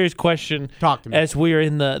a serious question. Talk to me. As we are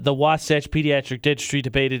in the Wasatch Pediatric Dentistry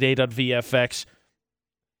Debate at 8 on VFX.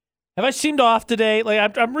 Have I seemed off today?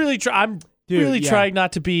 Like I'm really trying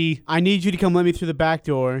not to be. I need you to come let me through the back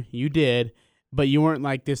door. You did, but you weren't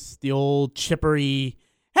like the old chippery.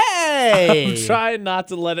 Hey, I'm trying not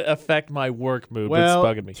to let it affect my work mood. Well,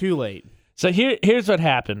 but it's bugging me. Too late. So here's what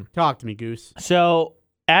happened. Talk to me, Goose. So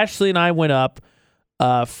Ashley and I went up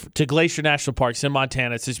to Glacier National Park in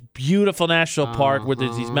Montana. It's this beautiful national park where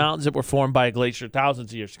there's these mountains that were formed by a glacier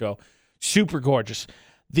thousands of years ago. Super gorgeous.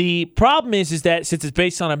 The problem is that since it's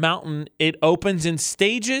based on a mountain, it opens in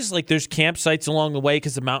stages. Like there's campsites along the way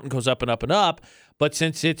because the mountain goes up and up and up. But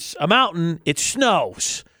since it's a mountain, it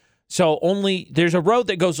snows. So there's a road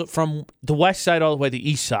that goes from the west side all the way to the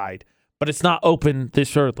east side. But it's not open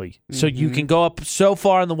this early. So you can go up so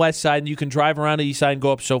far on the west side and you can drive around the east side and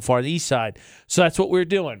go up so far on the east side. So that's what we're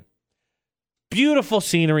doing. Beautiful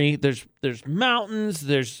scenery. There's mountains,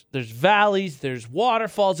 there's valleys, there's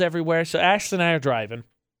waterfalls everywhere. So Ashley and I are driving.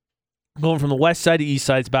 Going from the west side to east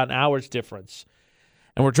side, it's about an hour's difference.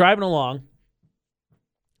 And we're driving along,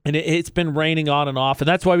 and it's been raining on and off, and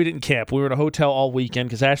that's why we didn't camp. We were in a hotel all weekend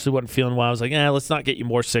because Ashley wasn't feeling well. I was like, let's not get you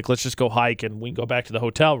more sick. Let's just go hike, and we can go back to the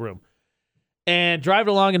hotel room. And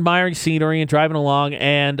driving along, admiring scenery, and driving along,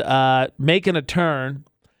 and making a turn,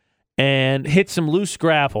 and hit some loose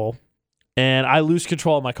gravel, and I lose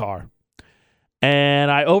control of my car. And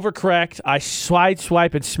I overcorrect. I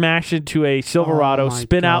swipe and smash into a Silverado,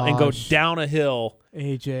 spin out, and go down a hill.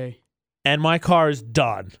 AJ. And my car is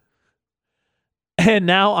done. And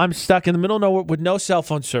now I'm stuck in the middle of nowhere with no cell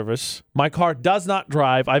phone service. My car does not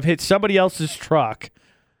drive. I've hit somebody else's truck.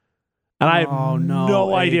 And I have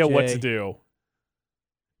no idea what to do.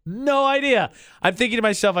 No idea. I'm thinking to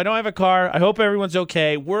myself, I don't have a car. I hope everyone's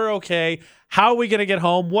okay. We're okay. How are we going to get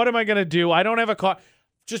home? What am I going to do? I don't have a car.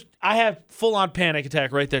 I have full-on panic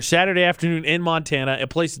attack right there. Saturday afternoon in Montana, a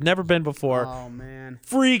place I've never been before. Oh, man.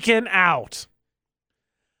 Freaking out.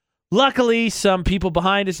 Luckily, some people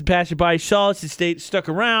behind us and passing by saw us and stuck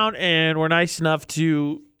around and were nice enough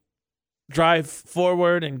to drive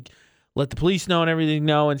forward and let the police know and everything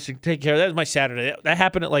know and take care of that. That was my Saturday. That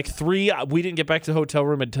happened at like 3. We didn't get back to the hotel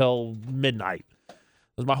room until midnight. It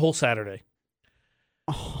was my whole Saturday.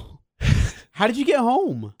 Oh. How did you get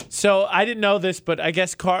home? So I didn't know this, but I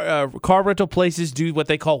guess car rental places do what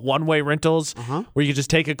they call one-way rentals, where you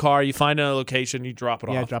just take a car, you find a location, you drop it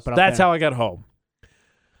off. Drop it off. That's there. how I got home.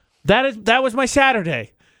 That was my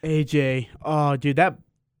Saturday. AJ, oh, dude,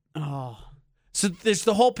 So there's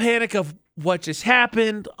the whole panic of what just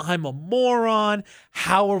happened. I'm a moron.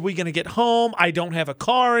 How are we going to get home? I don't have a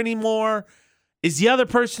car anymore. Is the other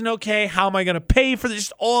person okay? How am I going to pay for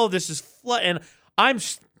this? All of this is and I'm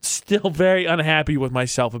still very unhappy with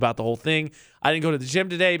myself about the whole thing. I didn't go to the gym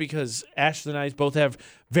today because Ashley and I both have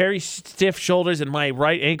very stiff shoulders and my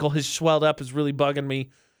right ankle has swelled up, is really bugging me.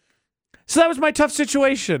 So that was my tough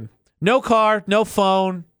situation. No car, no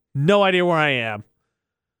phone, no idea where I am.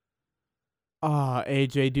 Oh,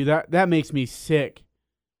 AJ, dude, that makes me sick.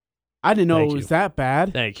 I didn't know it was that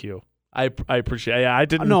bad. Thank you. I appreciate it. I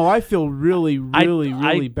didn't. No, I feel really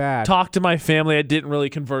bad. Talked to my family. I didn't really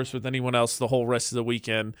converse with anyone else the whole rest of the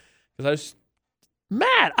weekend because I was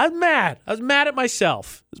mad. I was mad at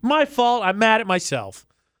myself. It's my fault. I'm mad at myself.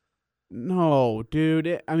 No,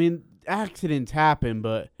 dude. Accidents happen,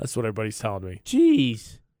 but that's what everybody's telling me.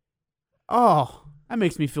 Jeez. Oh, that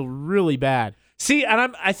makes me feel really bad. See,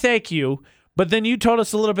 and I thank you, but then you told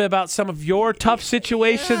us a little bit about some of your tough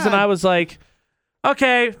situations, and I was like,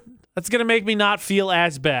 okay. That's going to make me not feel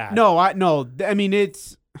as bad. No.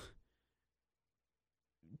 It's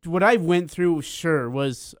what I went through, sure,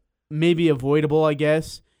 was maybe avoidable, I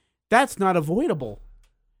guess. That's not avoidable.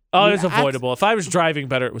 Oh, it was avoidable. If I was driving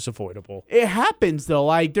better, it was avoidable. It happens, though.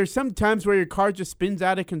 Like, there's some times where your car just spins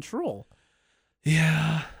out of control.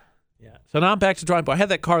 Yeah. So now I'm back to driving. I had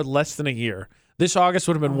that car less than a year. This August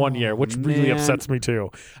would have been 1 year, which really man. upsets me too.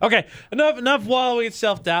 Okay, enough wallowing in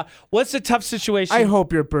self-doubt. What's the tough situation? I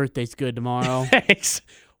hope your birthday's good tomorrow. Thanks.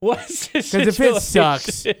 What's the situation? Because if it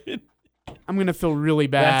sucks, I'm going to feel really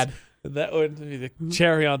bad. That would be the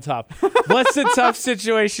cherry on top. What's the tough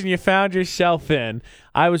situation you found yourself in?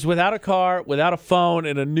 I was without a car, without a phone,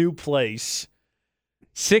 in a new place.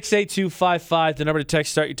 68255, the number to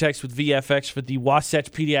text. Start your text with VFX for the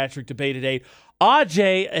Wasatch Pediatric Debate at 8.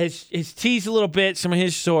 Ajay has teased a little bit some of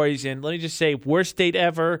his stories, and let me just say, worst date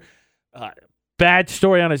ever. Bad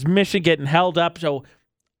story on his mission, getting held up. So,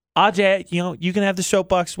 Ajay, you can have the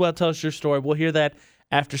soapbox. Well, tell us your story. We'll hear that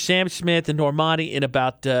after Sam Smith and Normani in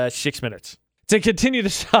about 6 minutes. To continue the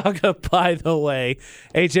saga, by the way,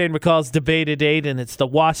 Ajay and McCall's Debate at 8, and it's the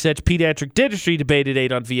Wasatch Pediatric Dentistry Debate at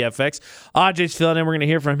 8 on VFX. Ajay's filling in. We're going to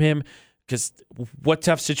hear from him because what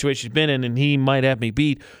tough situation he's been in, and he might have me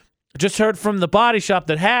beat. Just heard from the body shop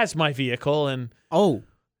that has my vehicle, and woo,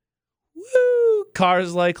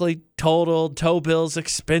 car's likely totaled, tow bills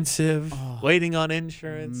expensive, waiting on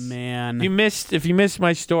insurance. Man. If you missed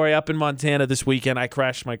my story, up in Montana this weekend, I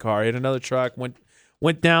crashed my car. I hit another truck,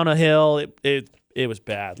 went down a hill. It was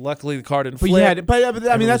bad. Luckily, the car didn't flip.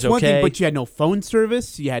 That's one thing. But you had no phone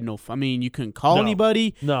service. You had you couldn't call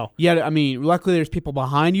anybody. No. Luckily, there's people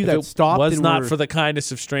behind you that stopped. Was not for the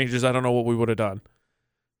kindness of strangers, I don't know what we would have done.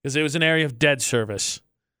 Because it was an area of dead service.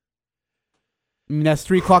 That's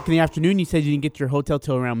 3:00 in the afternoon. You said you didn't get to your hotel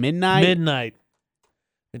till around midnight.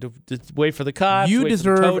 Had to wait for the cops. You wait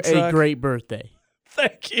deserve for the tow a truck. great birthday.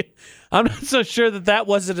 Thank you. I'm not so sure that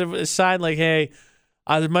wasn't a sign like, hey,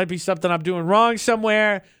 there might be something I'm doing wrong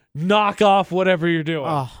somewhere. Knock off whatever you're doing.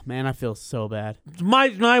 Oh, man, I feel so bad.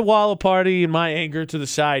 My wallow party and my anger to the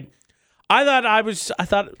side.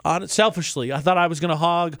 Selfishly, I thought I was going to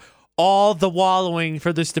hog all the wallowing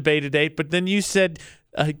for this debate today, but then you said,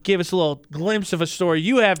 give us a little glimpse of a story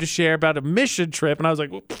you have to share about a mission trip, and I was like,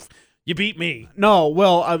 well, you beat me. No,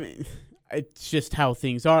 well, it's just how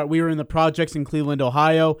things are. We were in the projects in Cleveland,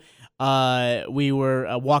 Ohio. We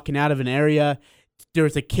were walking out of an area. There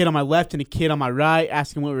was a kid on my left and a kid on my right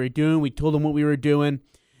asking what we were doing. We told them what we were doing.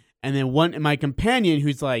 And then my companion,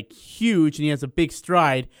 who's like huge and he has a big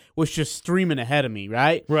stride, was just streaming ahead of me,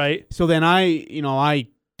 right? Right. So then I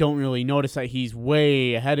don't really notice that he's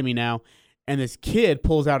way ahead of me now. And this kid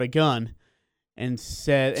pulls out a gun and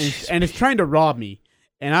is trying to rob me.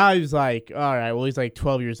 And I was like, all right, well, he's like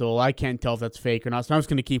 12 years old. I can't tell if that's fake or not. So I'm just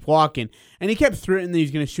going to keep walking. And he kept threatening that he's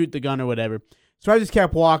going to shoot the gun or whatever. So I just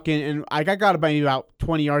kept walking, and I got about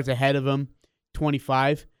 20 yards ahead of him,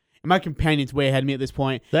 25. And my companion's way ahead of me at this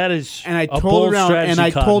point. That is and I a told bold around, strategy, and I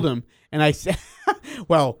Cotton. told him, and I said,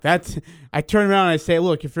 I turned around and I say,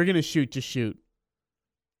 look, if you're going to shoot, just shoot.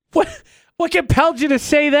 What compelled you to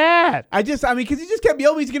say that? Because he just kept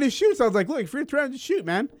yelling he's going to shoot. So I was like, look, if you're trying to shoot,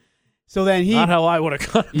 man. So then Not how I would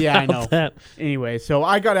have gone. Yeah, I know. That. Anyway, so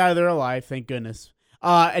I got out of there alive, thank goodness.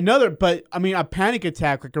 A panic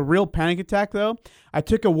attack, like a real panic attack, though. I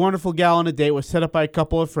took a wonderful gal on a date, was set up by a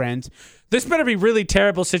couple of friends. This better be really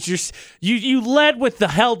terrible since you led with the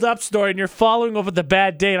held up story and you're follling over the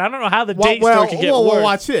bad date. I don't know how the date story could get worse.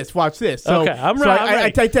 Watch this. So, okay, I'm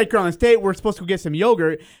ready. I take her on this date. We're supposed to go get some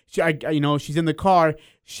yogurt. She's in the car.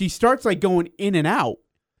 She starts like going in and out,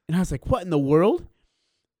 and I was like, "What in the world?"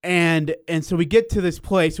 And so we get to this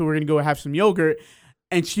place where we're gonna go have some yogurt,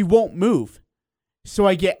 and she won't move. So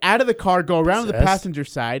I get out of the car, go around to the passenger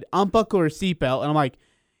side, unbuckle her seatbelt, and I'm like,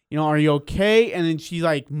 are you okay? And then she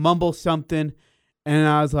like mumbles something, and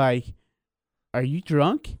I was like, are you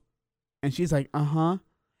drunk? And she's like, uh-huh.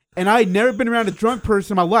 And I had never been around a drunk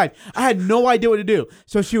person in my life. I had no idea what to do.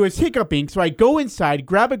 So she was hiccuping. So I go inside,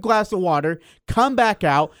 grab a glass of water, come back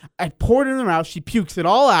out. I pour it in her mouth. She pukes it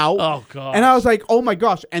all out. Oh, God. And I was like, oh, my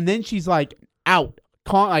gosh. And then she's like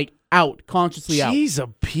consciously out. Jeez, a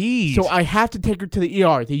Pete. So I have to take her to the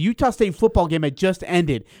ER. The Utah State football game had just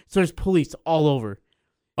ended. So there's police all over.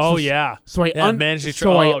 Oh, yeah. So I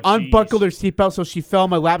unbuckled her seatbelt so she fell on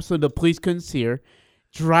my lap so the police couldn't see her.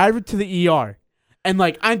 Drive her to the ER. And,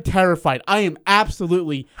 I'm terrified. I am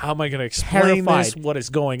absolutely How am I going to explain terrified. this? What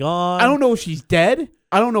is going on? I don't know if she's dead.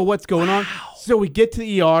 I don't know what's going on. So we get to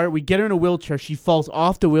the ER. We get her in a wheelchair. She falls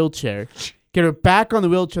off the wheelchair. Get her back on the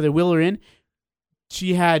wheelchair. They wheel her in.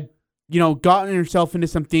 She had, gotten herself into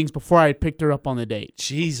some things before I had picked her up on the date.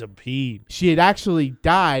 Jeez, a Pete. She had actually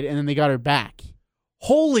died, and then they got her back.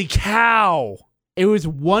 Holy cow. It was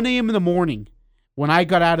 1 a.m. in the morning when I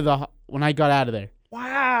got out of there.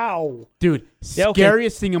 Wow. Dude,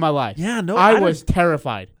 scariest thing in my life. Yeah, no. I was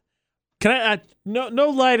terrified. Can I? No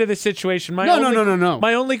light of the situation. No.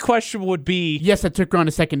 My only question would be: Yes, I took her on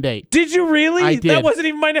a second date. did you really? I did. That wasn't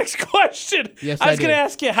even my next question. Yes, I was I going to did.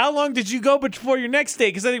 ask you, how long did you go before your next date?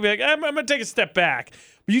 Because I think I'm going to take a step back.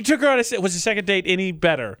 But you took her on was the second date any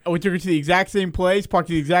better? We took her to the exact same place, parked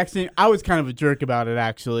at the exact same. I was kind of a jerk about it,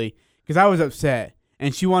 actually, because I was upset.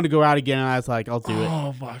 And she wanted to go out again, and I was like, I'll do it.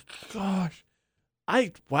 Oh, my gosh.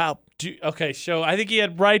 Wow. Okay, so I think he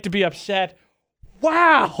had right to be upset.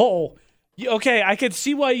 Wow. Okay, I could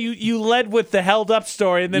see why you led with the held up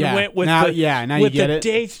story and then went with now the you get the it.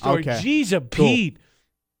 date story. Okay. Jeez, Cool. Pete.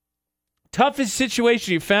 Toughest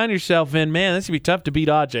situation you found yourself in, man. This would be tough to beat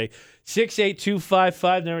Ajay.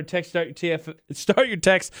 68255. Number text. Start your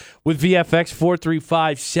text with VFX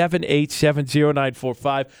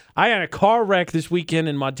 435-787-0945. I had a car wreck this weekend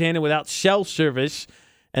in Montana without cell service,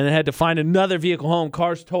 and I had to find another vehicle home.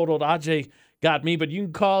 Cars totaled. Ajay got me, but you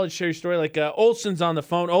can call and share your story. Like Olson's on the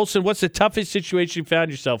phone. Olson, what's the toughest situation you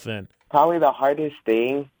found yourself in? Probably the hardest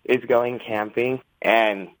thing is going camping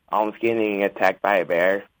and almost getting attacked by a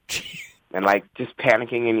bear. And, like, just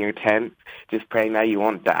panicking in your tent, just praying that you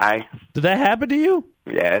won't die. Did that happen to you?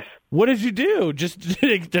 Yes. What did you do? Just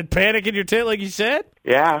did panic in your tent like you said?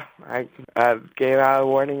 Yeah, I gave out a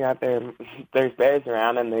warning that there's bears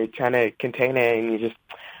around and they're trying to contain it, and you just,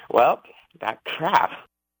 that crap.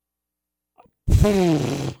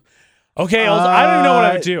 Okay, I don't even know what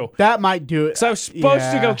I would do. That might do it. So I was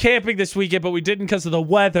supposed to go camping this weekend, but we didn't because of the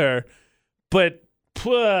weather. But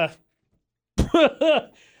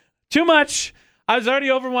too much. I was already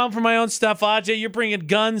overwhelmed for my own stuff. Ajay, you're bringing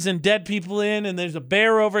guns and dead people in, and there's a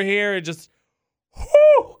bear over here. It just,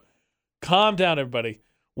 calm down, everybody.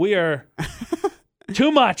 We are too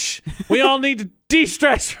much. We all need to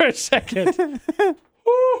de-stress for a second.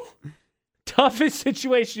 Toughest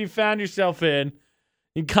situation you found yourself in.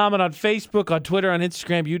 You can comment on Facebook, on Twitter, on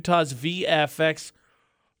Instagram, Utah's VFX.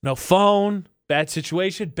 No phone, bad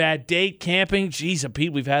situation, bad date, camping. Jeez,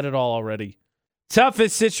 Pete, we've had it all already.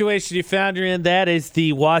 Toughest situation you found you're in, that is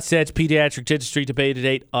the Wasatch Pediatric Dentistry Debate to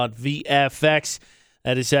Date on VFX.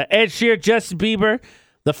 That is Ed Sheeran, Justin Bieber,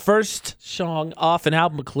 the first song off an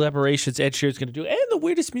album of collaborations Ed Sheeran's going to do, and the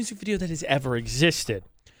weirdest music video that has ever existed.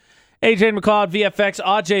 Ajay and McCall at VFX.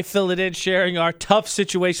 Ajay filled it in, sharing our tough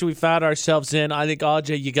situation we found ourselves in. I think,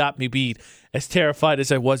 Ajay, you got me beat. As terrified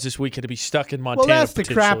as I was this weekend to be stuck in Montana. Well, that's the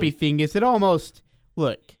crappy thing. Is it almost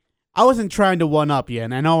look? I wasn't trying to one up you,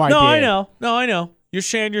 and I know I did. I know. You're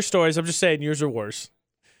sharing your stories. I'm just saying yours are worse.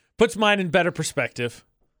 Puts mine in better perspective.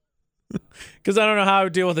 Because I don't know how I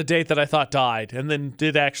would deal with a date that I thought died and then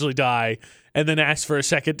did actually die and then asked for a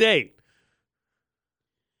second date.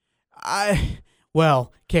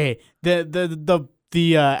 Well, okay. The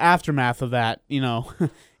aftermath of that,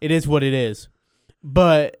 it is what it is.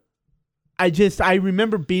 But I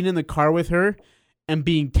remember being in the car with her and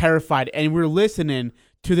being terrified, and we were listening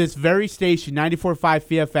to this very station, 94.5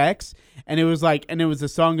 VFX, and it was a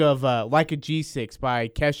song of Like a G6 by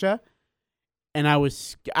Kesha, and I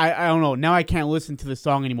don't know, now I can't listen to the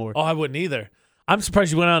song anymore. Oh, I wouldn't either. I'm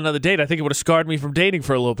surprised you went on another date. I think it would have scarred me from dating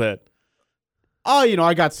for a little bit. Oh,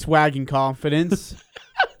 I got swag and confidence.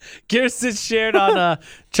 Kirsten shared on,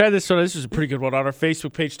 try this one. This was a pretty good one on our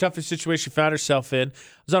Facebook page. Toughest situation she found herself in. I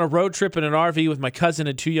was on a road trip in an RV with my cousin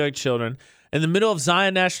and 2 young children. In the middle of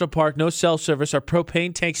Zion National Park, no cell service. Our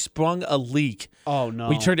propane tank sprung a leak. Oh, no.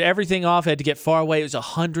 We turned everything off, had to get far away. It was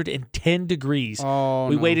 110 degrees. Oh,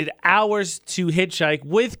 we no. waited hours to hitchhike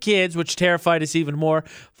with kids, which terrified us even more.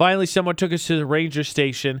 Finally, someone took us to the ranger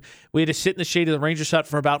station. We had to sit in the shade of the ranger hut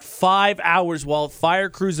for about 5 hours while fire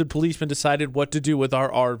crews and policemen decided what to do with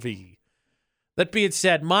our RV. That being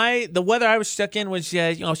said, the weather I was stuck in was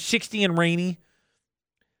 60 and rainy.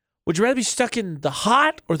 Would you rather be stuck in the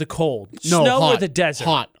hot or the cold? No, Snow hot, or the desert?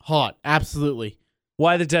 Hot, absolutely.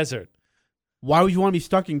 Why the desert? Why would you want to be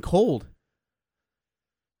stuck in cold?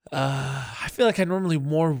 I feel like I'm normally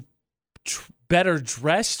better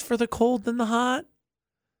dressed for the cold than the hot.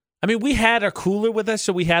 I mean, we had a cooler with us,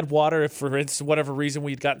 so we had water if, for instance, whatever reason,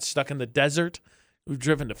 we'd gotten stuck in the desert. We've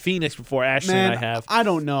driven to Phoenix before, Ashley and I have. I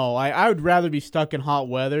don't know. I would rather be stuck in hot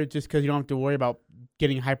weather just because you don't have to worry about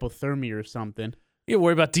getting hypothermia or something. You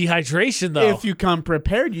worry about dehydration, though. If you come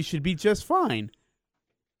prepared, you should be just fine.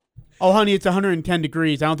 Oh, honey, it's 110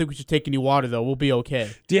 degrees. I don't think we should take any water, though. We'll be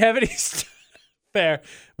okay. Do you have any... Fair.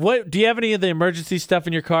 What do you have any of the emergency stuff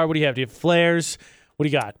in your car? What do you have? Do you have flares? What do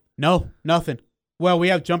you got? No, nothing. Well, we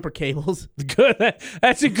have jumper cables. Good.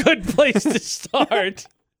 That's a good place to start.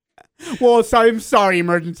 Well, I'm sorry,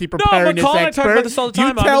 emergency preparedness McCall and I expert. talk about this all the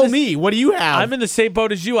time. You tell me. What do you have? I'm in the same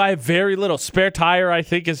boat as you. I have very little. Spare tire, I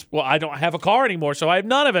think, is... Well, I don't have a car anymore, so I have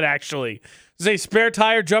none of it, actually. Say spare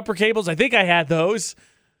tire jumper cables. I think I had those.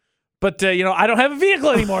 But, I don't have a vehicle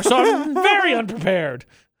anymore, so I'm very unprepared.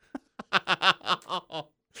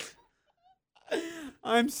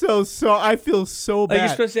 I'm so sorry. I feel so bad. Like, you're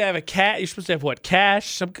supposed to have You're supposed to have what?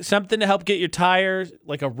 Cash, something to help get your tires,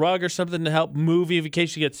 like a rug or something to help move you in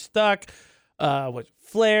case you get stuck.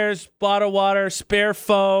 Flares, bottled water, spare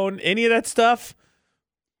phone, any of that stuff?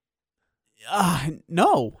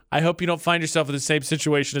 No. I hope you don't find yourself in the same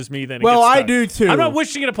situation as me then. Well, I do too. I'm not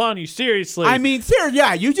wishing it upon you, seriously. I mean, seriously,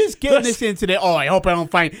 yeah, you just getting this incident. Oh, I hope I don't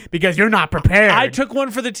find because you're not prepared. I took one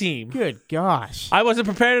for the team. Good gosh. I wasn't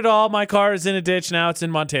prepared at all. My car is in a ditch. Now it's in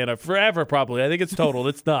Montana. Forever, probably. I think it's totaled.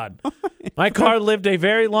 It's done. My car lived a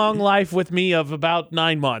very long life with me of about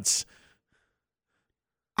 9 months.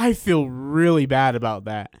 I feel really bad about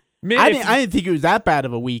that. I didn't think it was that bad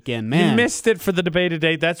of a weekend, man. You missed it for the debate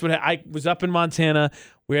today. That's what I was up in Montana.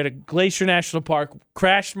 We had a Glacier National Park.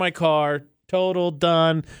 Crashed my car. Total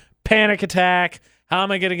done. Panic attack. How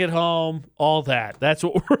am I going to get home? All that. That's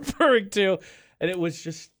what we're referring to. And it was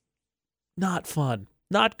just not fun.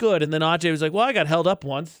 Not good. And then Ajay was like, well, I got held up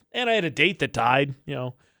once. And I had a date that died,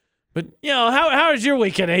 But, how was your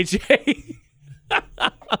weekend, AJ?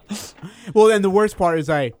 Well, then the worst part is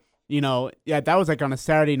that was like on a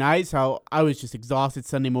Saturday night, so I was just exhausted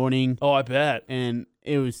Sunday morning. Oh, I bet. And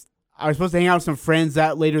I was supposed to hang out with some friends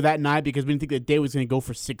later that night because we didn't think the date was going to go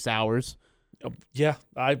for 6 hours. Yeah,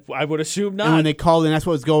 I would assume not. And when they called and that's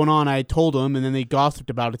what was going on, I told them, and then they gossiped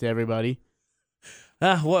about it to everybody.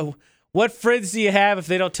 What friends do you have if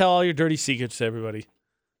they don't tell all your dirty secrets to everybody?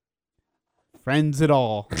 Friends at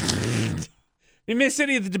all. If you missed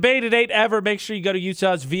any of the debate at 8 ever, make sure you go to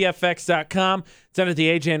utahsvfx.com. It's under the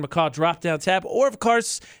AJ and McCall drop-down tab. Or, of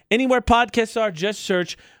course, anywhere podcasts are, just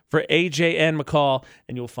search for AJ and McCall,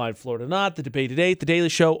 and you'll find Florida Not, the debate at 8, the Daily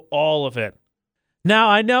Show, all of it. Now,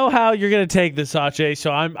 I know how you're going to take this, Ajay,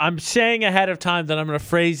 so I'm saying ahead of time that I'm going to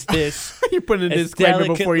phrase this. You're putting a disclaimer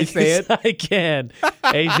before you say it. I can.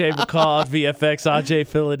 AJ McCall, VFX, Ajay,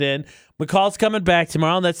 fill it in. McCall's coming back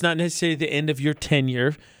tomorrow, and that's not necessarily the end of your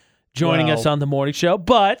tenure joining us on the morning show,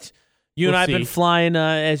 but you and I have been flying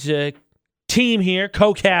as a team here,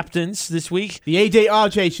 co-captains this week. The AJ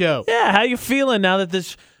Ajay show. Yeah, how you feeling now that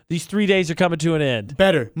these 3 days are coming to an end?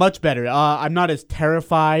 Better, much better. I'm not as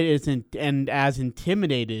terrified and as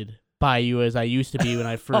intimidated by you as I used to be when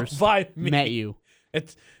I first met you.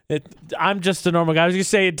 I'm just a normal guy. I was going to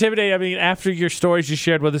say intimidated. I mean, after your stories you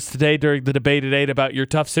shared with us today during the debate at 8 about your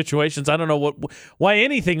tough situations, I don't know why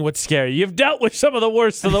anything would scare you. You've dealt with some of the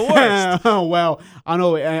worst of the worst. Oh, well, I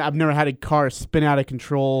know I've never had a car spin out of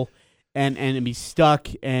control and be stuck.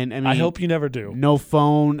 And I hope you never do. No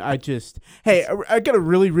phone. Hey, I got a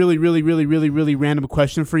really, really, really, really, really, really random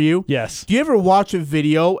question for you. Yes. Do you ever watch a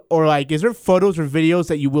video or is there photos or videos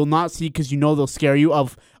that you will not see because they'll scare you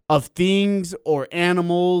of things or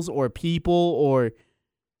animals or people or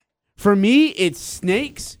for me it's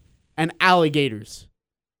snakes and alligators.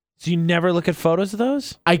 So you never look at photos of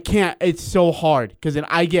those? I can't. It's so hard because then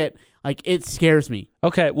I get it scares me.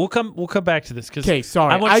 Okay, we'll come back to this because okay,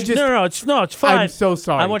 sorry. It's fine. I'm so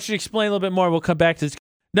sorry. I want you to explain a little bit more. We'll come back to this.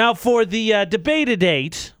 Now for the debate at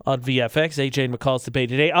 8 on VFX, AJ and McCall's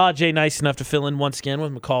debate at 8. Ajay nice enough to fill in once again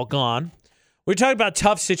with McCall gone. We're talking about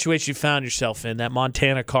tough situation you found yourself in, that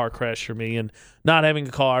Montana car crash for me, and not having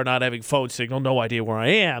a car, not having phone signal, no idea where I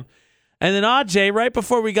am. And then Ajay, right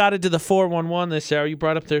before we got into the 411 this hour, you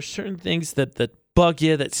brought up there's certain things that bug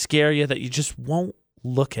you, that scare you, that you just won't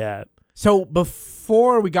look at. So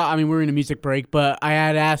before we were in a music break, but I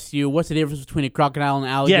had asked you, what's the difference between a crocodile and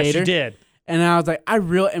an alligator? Yes, you did. And I was like,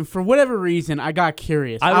 and for whatever reason, I got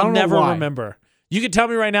curious. I will never why. remember. You can tell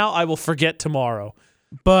me right now, I will forget tomorrow.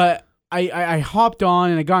 But I hopped on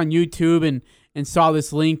and I got on YouTube and saw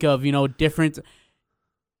this link of, different.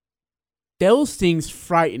 Those things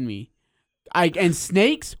frighten me. And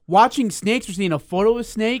snakes, watching snakes or seeing a photo of a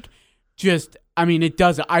snake, it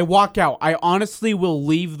doesn't. I walk out. I honestly will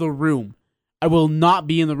leave the room. I will not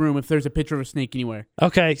be in the room if there's a picture of a snake anywhere.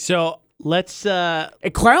 Okay, so let's.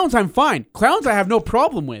 Clowns, I'm fine. Clowns, I have no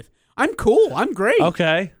problem with. I'm cool. I'm great.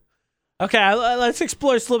 Okay, let's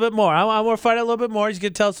explore this a little bit more. I want to find out a little bit more. He's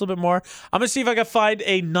going to tell us a little bit more. I'm going to see if I can find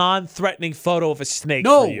a non-threatening photo of a snake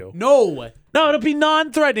for you. No, it'll be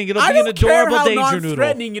non-threatening. It'll be an adorable danger noodle. I don't care how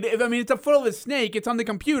non-threatening it is. It's a photo of a snake. It's on the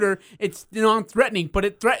computer. It's non-threatening, but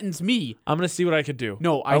it threatens me. I'm going to see what I can do.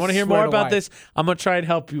 No, I want to hear more about this. I'm going to try and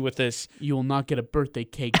help you with this. You will not get a birthday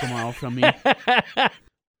cake tomorrow from me.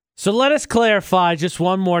 So let us clarify just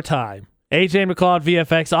one more time. AJ McCall at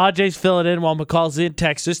VFX. Ajay's filling in while McCall's in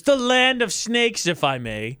Texas. The land of snakes, if I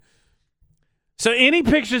may. So any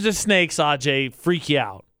pictures of snakes, Ajay, freak you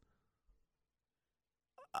out?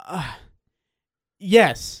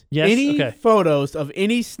 Yes. Yes? Any Okay. photos of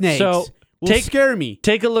any snakes So, will scare me.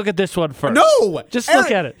 Take a look at this one first. No! Just Eric,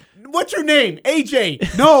 look at it. What's your name?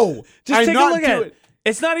 AJ. No. Just I'm take a not look at doing- it.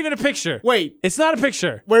 It's not even a picture. Wait. It's not a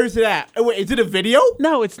picture. Where is it at? Oh, wait, is it a video?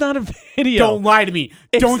 No, it's not a video. Don't lie to me.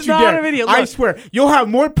 It's Don't you not dare. a video. I Look. swear. You'll have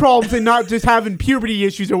more problems than not just having puberty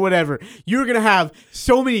issues or whatever. You're going to have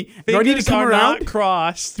so many. Do I need to Fingers come are around? not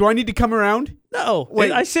crossed. Do I need to come around? No.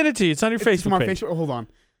 Wait. I sent it to you. It's on your It's Facebook my page. Facebook.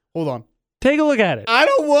 Hold on. Take a look at it. I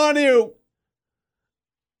don't want to.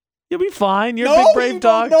 You'll be fine. You're a No, big brave you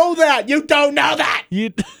dog. don't know that. You don't know that.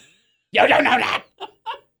 You You don't know that.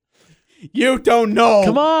 You don't know.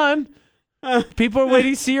 come on. People are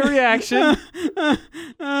waiting to see your reaction.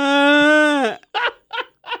 I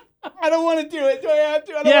don't want to do it. Do I have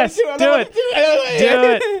to? I don't Yes, want to do it.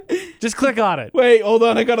 do it. Just click on it. Wait, hold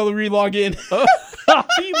on. I got to re-log in.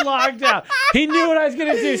 He logged out. He knew what I was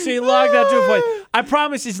going to do, so he logged out to avoid. I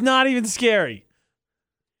promise it's not even scary.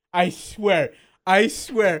 I swear.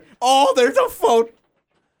 Oh, there's a phone.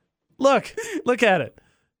 Look at it.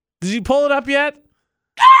 Did you pull it up yet?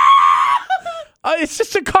 It's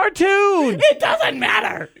just a cartoon. It doesn't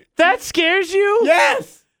matter. That scares you?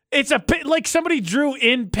 Yes. It's like somebody drew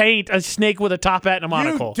in paint a snake with a top hat and a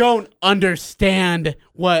monocle. You don't understand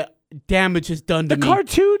what damage is done to The me.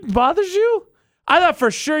 cartoon bothers you? I thought for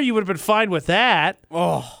sure you would have been fine with that.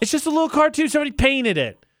 Oh. It's just a little cartoon. Somebody painted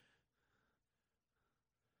it.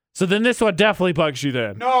 So then this one definitely bugs you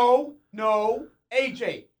then. No.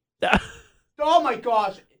 AJ. Oh my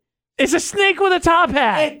gosh. It's a snake with a top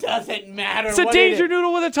hat. It doesn't matter. It's a what danger it is.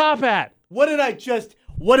 noodle with a top hat. What did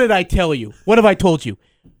I tell you? What have I told you?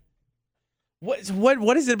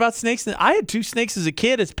 What is it about snakes? I had 2 snakes as a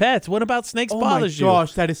kid as pets. What about snakes bothers you? Oh my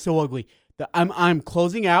gosh, that is so ugly. I'm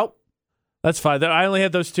closing out. That's fine. I only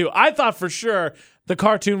had those 2. I thought for sure the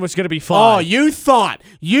cartoon was going to be fun. Oh, you thought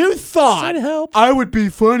Trying to help. I would be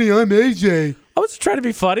funny. I'm AJ. I was trying to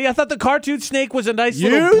be funny. I thought the cartoon snake was a nice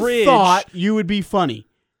little You bridge. thought you would be funny.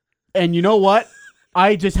 And you know what?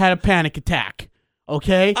 I just had a panic attack.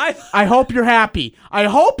 Okay? I hope you're happy.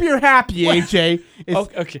 AJ.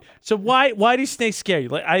 Okay. So why do snakes scare you?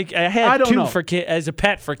 Like I had don't 2 know. for kid as a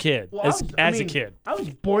pet for kid Well, as a kid. I was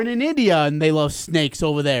born in India and they love snakes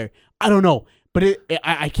over there. I don't know. But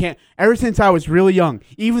I can't. Ever since I was really young,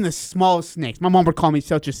 even the smallest snakes. My mom would call me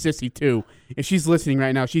such a sissy too. If she's listening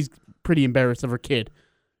right now, she's pretty embarrassed of her kid.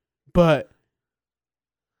 But,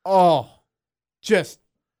 just.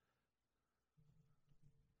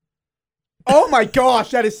 Oh my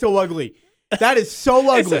gosh, that is so ugly. That is so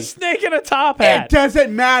ugly. It's a snake in a top hat. It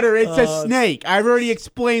doesn't matter. It's a snake. I've already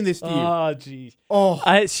explained this to you. Oh, jeez.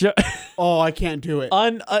 I can't do it.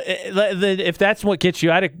 If that's what gets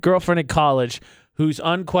you, I had a girlfriend in college whose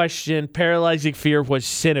unquestioned paralyzing fear was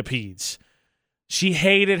centipedes. She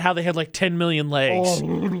hated how they had like 10 million legs.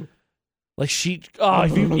 Like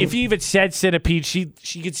if you even said centipede, she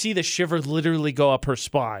could see the shivers literally go up her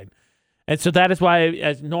spine. And so that is why,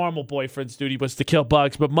 as normal boyfriend's duty was to kill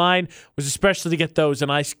bugs, but mine was especially to get those. And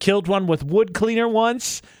I killed one with wood cleaner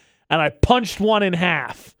once, and I punched one in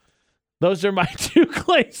half. Those are my 2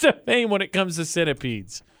 claims to fame when it comes to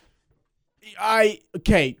centipedes.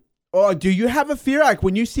 Okay. Do you have a fear? Like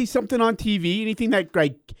when you see something on TV, anything that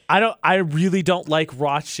like? I really don't like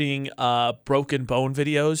watching broken bone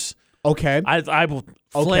videos. Okay. I will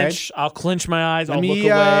flinch. Okay. I'll clench my eyes. I'll look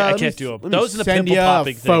away. I can't do them. Those are the send pimple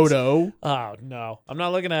popping things. Photo. Oh no, I'm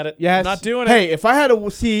not looking at it. Yes. I'm not doing it. Hey, if I had to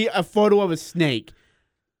see a photo of a snake.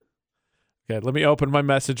 Okay, let me open my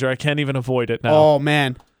messenger. I can't even avoid it now. Oh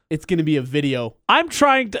man, it's gonna be a video. I'm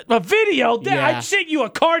trying to a video. Yeah. I sent you a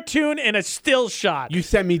cartoon and a still shot. You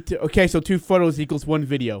sent me. Okay, so 2 photos equals 1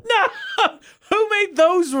 video. No, who made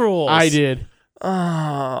those rules? I did.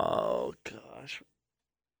 Oh gosh.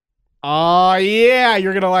 Oh yeah,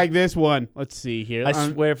 you're gonna like this one. Let's see here. I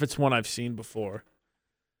swear if it's one I've seen before.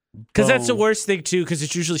 Because that's the worst thing too. Because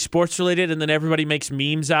it's usually sports related, and then everybody makes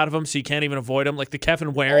memes out of them, so you can't even avoid them. Like the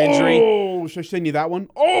Kevin Ware injury. Oh, should I send you that one?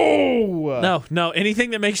 Oh, no. Anything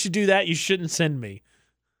that makes you do that, you shouldn't send me.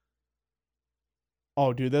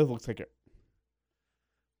 Oh, dude, that looks like it.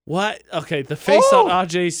 What? Okay, the face on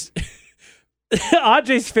Ajay's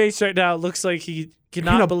Ajay's face right now looks like he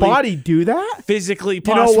cannot Can a believe body do that? Physically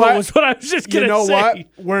possible was what I was just gonna say. You know what?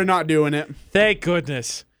 We're not doing it. Thank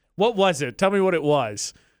goodness. What was it? Tell me what it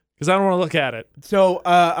was, because I don't want to look at it. So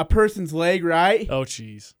a person's leg, right? Oh,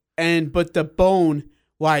 jeez. But the bone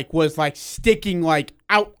was sticking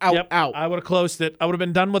out. I would have closed it. I would have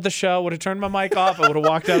been done with the show. Would have turned my mic off. I would have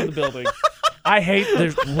walked out of the building. I hate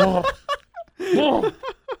this.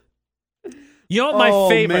 You know what my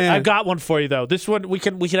favorite? man. I've got one for you though. This one we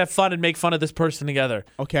can have fun and make fun of this person together.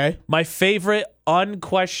 Okay. My favorite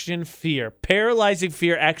unquestioned fear, paralyzing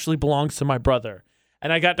fear, actually belongs to my brother,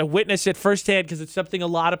 and I got to witness it firsthand because it's something a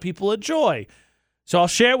lot of people enjoy. So I'll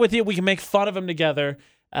share it with you. We can make fun of him together.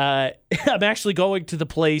 I'm actually going to the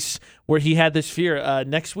place where he had this fear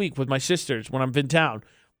next week with my sisters when I'm in town.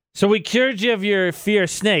 So we cured you of your fear of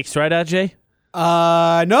snakes, right, Ajay?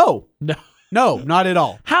 No, not at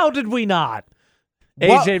all. How did we not?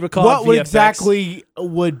 AJ McCall. What VFX. exactly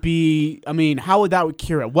would be? I mean, how would that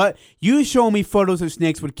cure it? What you show me photos of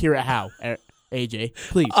snakes would cure it? How, AJ?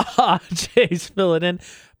 Please. Ajay's filling in.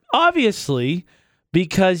 Obviously,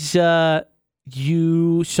 because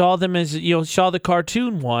you saw them as saw the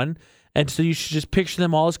cartoon one, and so you should just picture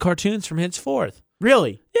them all as cartoons from henceforth.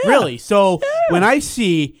 Really? Yeah. Really? So when I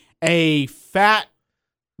see a fat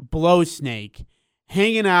blow snake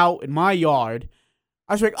hanging out in my yard,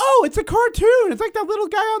 I was like, oh, it's a cartoon. It's like that little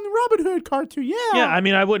guy on the Robin Hood cartoon. Yeah. Yeah, I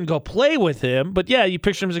mean, I wouldn't go play with him, but yeah, you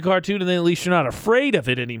picture him as a cartoon, and then at least you're not afraid of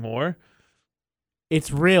it anymore.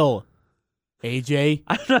 It's real, AJ.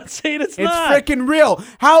 I'm not saying it's It's not. freaking real.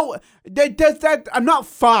 How does that? I'm not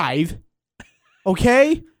 5.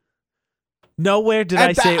 Okay? Nowhere did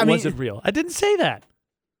I say it I mean, wasn't real. I didn't say that.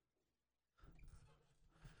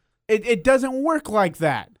 It doesn't work like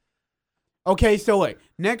that. Okay, so wait.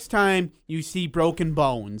 Next time you see broken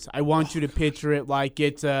bones, I want you to picture it like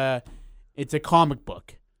it's a comic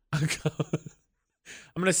book. I'm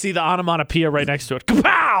going to see the onomatopoeia right next to it.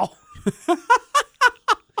 Kapow!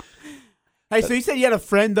 Hey, so you said you had a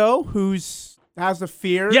friend though has a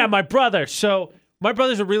fear? Yeah, my brother. So my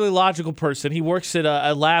brother's a really logical person. He works at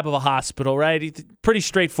a lab of a hospital, right? He's a pretty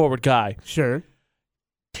straightforward guy. Sure.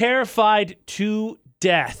 Terrified to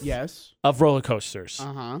death Yes. of roller coasters.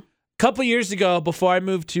 Uh-huh. Couple years ago, before I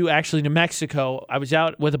moved to actually New Mexico, I was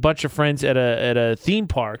out with a bunch of friends at a theme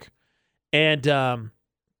park, and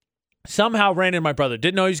somehow ran into my brother.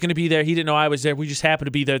 Didn't know he was going to be there. He didn't know I was there. We just happened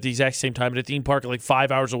to be there at the exact same time at a theme park, like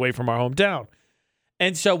 5 hours away from our hometown.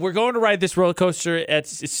 And so we're going to ride this roller coaster at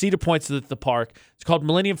Cedar Point's at the park. It's called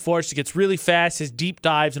Millennium Force. It gets really fast, has deep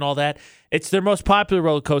dives and all that. It's their most popular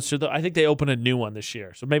roller coaster. I think they opened a new one this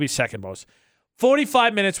year, so maybe second most.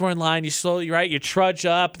 45 minutes we're in line. You trudge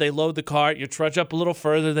up. They load the cart. You trudge up a little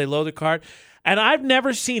further. They load the cart. And I've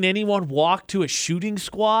never seen anyone walk to a shooting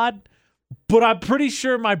squad, but I'm pretty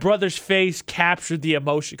sure my brother's face captured the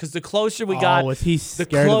emotion because the closer we got, was he the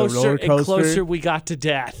scared of the roller closer and coaster? closer we got to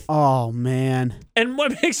death. Oh man. And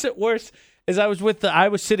what makes it worse is I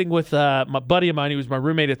was sitting with my buddy of mine. He was my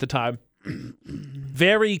roommate at the time.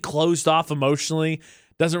 Very closed off emotionally.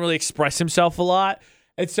 Doesn't really express himself a lot.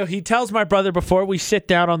 And so he tells my brother before we sit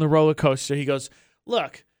down on the roller coaster, he goes,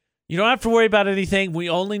 look, you don't have to worry about anything. We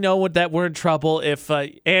only know that we're in trouble if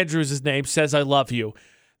Andrew's his name says I love you.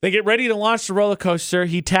 They get ready to launch the roller coaster.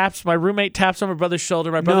 My roommate taps on my brother's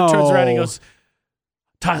shoulder. My brother turns around and he goes,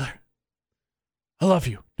 Tyler, I love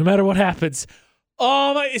you, no matter what happens.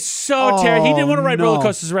 Oh, my, it's so terrible. He didn't want to ride roller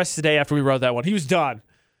coasters the rest of the day after we rode that one. He was done.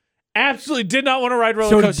 Absolutely did not want to ride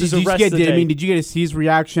roller coasters the rest of the day. I mean, did you get to see his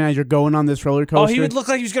reaction as you're going on this roller coaster? Oh, he would look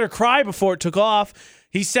like he was going to cry before it took off.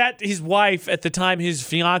 He sat, his wife at the time, his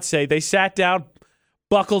fiance, they sat down,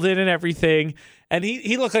 buckled in and everything, and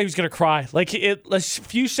he looked like he was going to cry. Like, a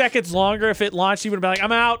few seconds longer, if it launched, he would have been like,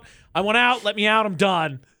 I'm out. I want out. Let me out. I'm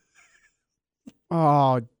done.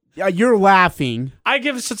 Oh, yeah, you're laughing. I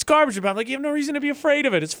give us such garbage about it. Like, you have no reason to be afraid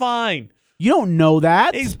of it. It's fine. You don't know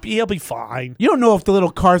that. He'll be fine. You don't know if the little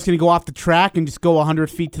car's going to go off the track and just go 100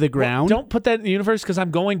 feet to the ground. Well, don't put that in the universe because I'm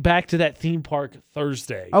going back to that theme park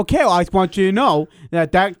Thursday. Okay, well, I just want you to know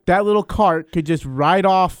that little cart could just ride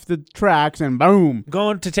off the tracks and boom. I'm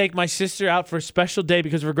going to take my sister out for a special day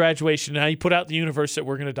because of her graduation. Now you put out in the universe that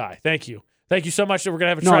we're going to die. Thank you. Thank you so much that we're going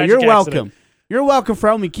to have a tragic accident. No, you're accident. welcome. You're welcome for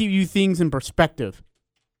helping me keep you things in perspective.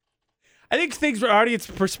 I think things were already in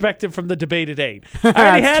perspective from the debate at 8. I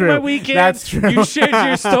already had my weekend. That's true. You shared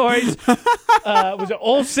your stories. Was it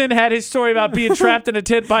Olsen had his story about being trapped in a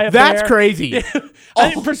tent by a bear? That's crazy.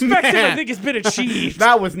 I think perspective, I think, has been achieved.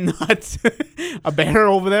 That was nuts. A bear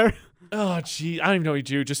over there? Oh, gee. I don't even know what you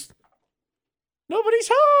do. Just nobody's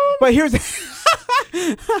home. But here's...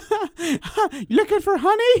 You looking for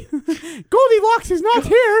honey? Goldilocks is not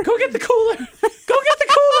here. Go get the cooler. Go get the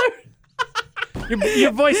cooler.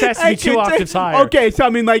 Your voice has to be 2 octaves higher. Okay, so I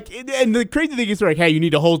mean, like, and the crazy thing is, like, hey, you need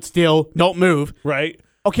to hold still, don't move. Right.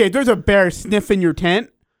 Okay, if there's a bear sniffing your tent,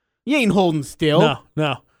 you ain't holding still.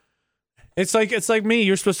 No. It's like me.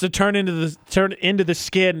 You're supposed to turn into the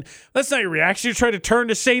skin. That's not your reaction. You're trying to turn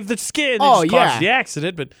to save the skin. Oh, It just causes the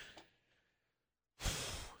accident, but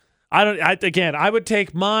I would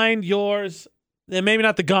take mine, yours, Maybe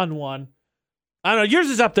not the gun one. I don't know. Yours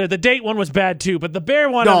is up there. The date one was bad too, but the bear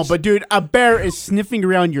one. No, but dude, a bear is sniffing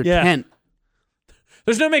around your tent.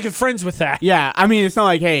 There's no making friends with that. Yeah, I mean, it's not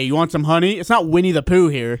like, hey, you want some honey? It's not Winnie the Pooh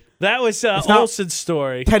here. That was Olsen's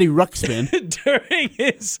story. Teddy Ruxpin.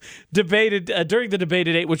 during the debate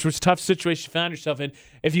at 8, which was a tough situation you found yourself in.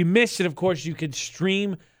 If you missed it, of course, you can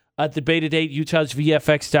stream debate at 8,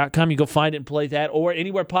 utahsvfx.com. You go find it and play that, or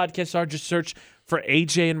anywhere podcasts are. Just search for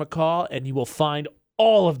AJ and McCall, and you will find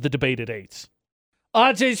all of the debate at 8s.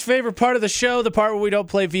 Ajay's favorite part of the show, the part where we don't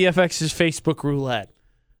play VFX, is Facebook Roulette.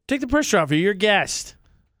 Take the pressure off. You're your guest.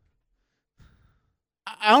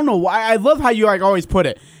 I don't know why. I love how you always put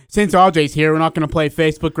it. Since Ajay's here, we're not going to play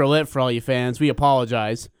Facebook Roulette for all you fans. We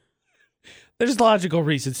apologize. There's logical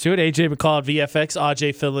reasons to it. AJ McCall at VFX,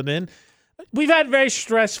 Ajay filling in. We've had a very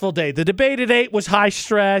stressful day. The debate at 8 was high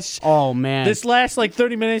stress. Oh, man. This last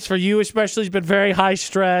 30 minutes for you especially has been very high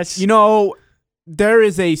stress. You know, there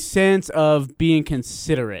is a sense of being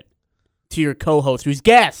considerate to your co-host, who's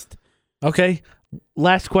guest. Okay.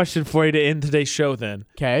 Last question for you to end today's show then.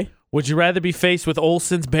 Okay. Would you rather be faced with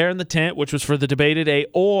Olsen's bear in the tent, which was for the debate at 8,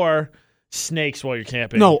 or snakes while you're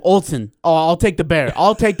camping? No, Olsen. Oh, I'll take the bear.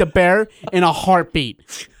 I'll take the bear in a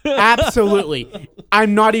heartbeat. Absolutely.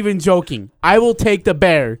 I'm not even joking. I will take the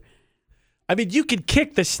bear. I mean, you could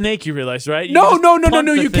kick the snake, you realize, right? No.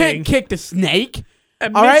 You can't kick the snake.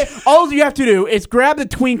 All right? All you have to do is grab the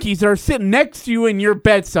Twinkies that are sitting next to you in your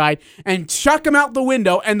bedside and chuck them out the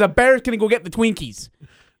window, and the bear's going to go get the Twinkies.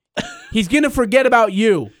 He's going to forget about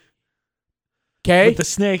you. Okay? But the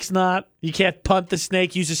snake's not. You can't punt the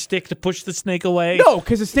snake, use a stick to push the snake away. No,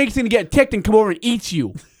 because the snake's going to get ticked and come over and eat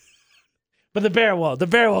you. But the bear will. The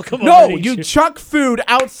bear will come over No, and eat you chuck food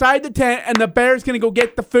outside the tent, and the bear's going to go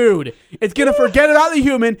get the food. It's going to forget about the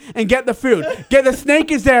human and get the food. The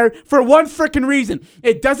snake is there for one freaking reason.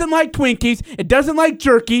 It doesn't like Twinkies. It doesn't like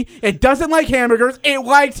jerky. It doesn't like hamburgers. It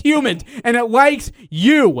likes humans, and it likes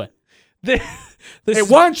you. It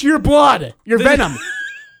wants your blood, your venom.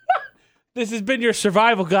 This has been your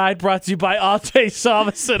survival guide, brought to you by Ajay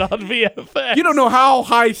Salveson on VFX. You don't know how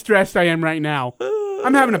high stressed I am right now.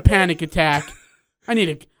 I'm having a panic attack. I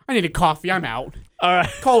need a coffee. I'm out. All right.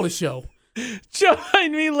 Call the show.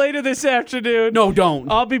 Join me later this afternoon. No, don't.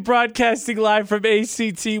 I'll be broadcasting live from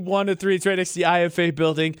ACT 1 to 3. It's right next to the IFA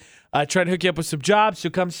building. Trying to hook you up with some jobs, so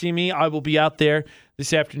come see me. I will be out there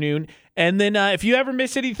this afternoon. And then if you ever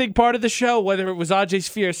miss anything part of the show, whether it was Ajay's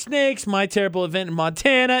fear of snakes, my terrible event in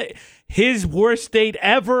Montana, his worst date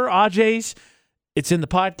ever, Ajay's, it's in the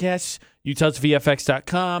podcast,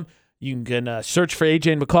 utahsvfx.com. You can search for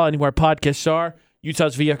AJ and McCall anywhere podcasts are.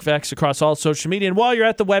 Utah's VFX across all social media. And while you're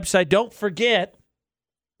at the website, don't forget,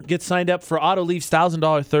 get signed up for Auto Leaf's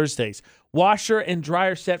 $1,000 Thursdays. Washer and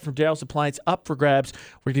dryer set from Daryl's Appliance up for grabs.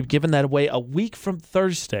 We're going to be giving that away a week from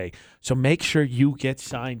Thursday. So make sure you get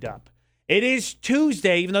signed up. It is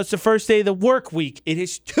Tuesday, even though it's the first day of the work week. It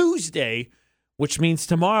is Tuesday, which means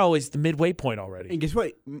tomorrow is the midway point already. And guess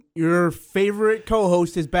what? Your favorite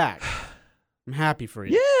co-host is back. I'm happy for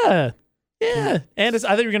you. Yeah. And I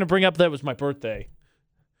thought you were going to bring up that it was my birthday.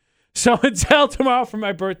 So until tomorrow for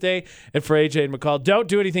my birthday and for AJ and McCall, don't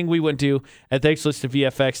do anything we wouldn't do. And thanks for listening to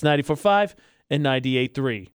VFX 94.5 and 98.3.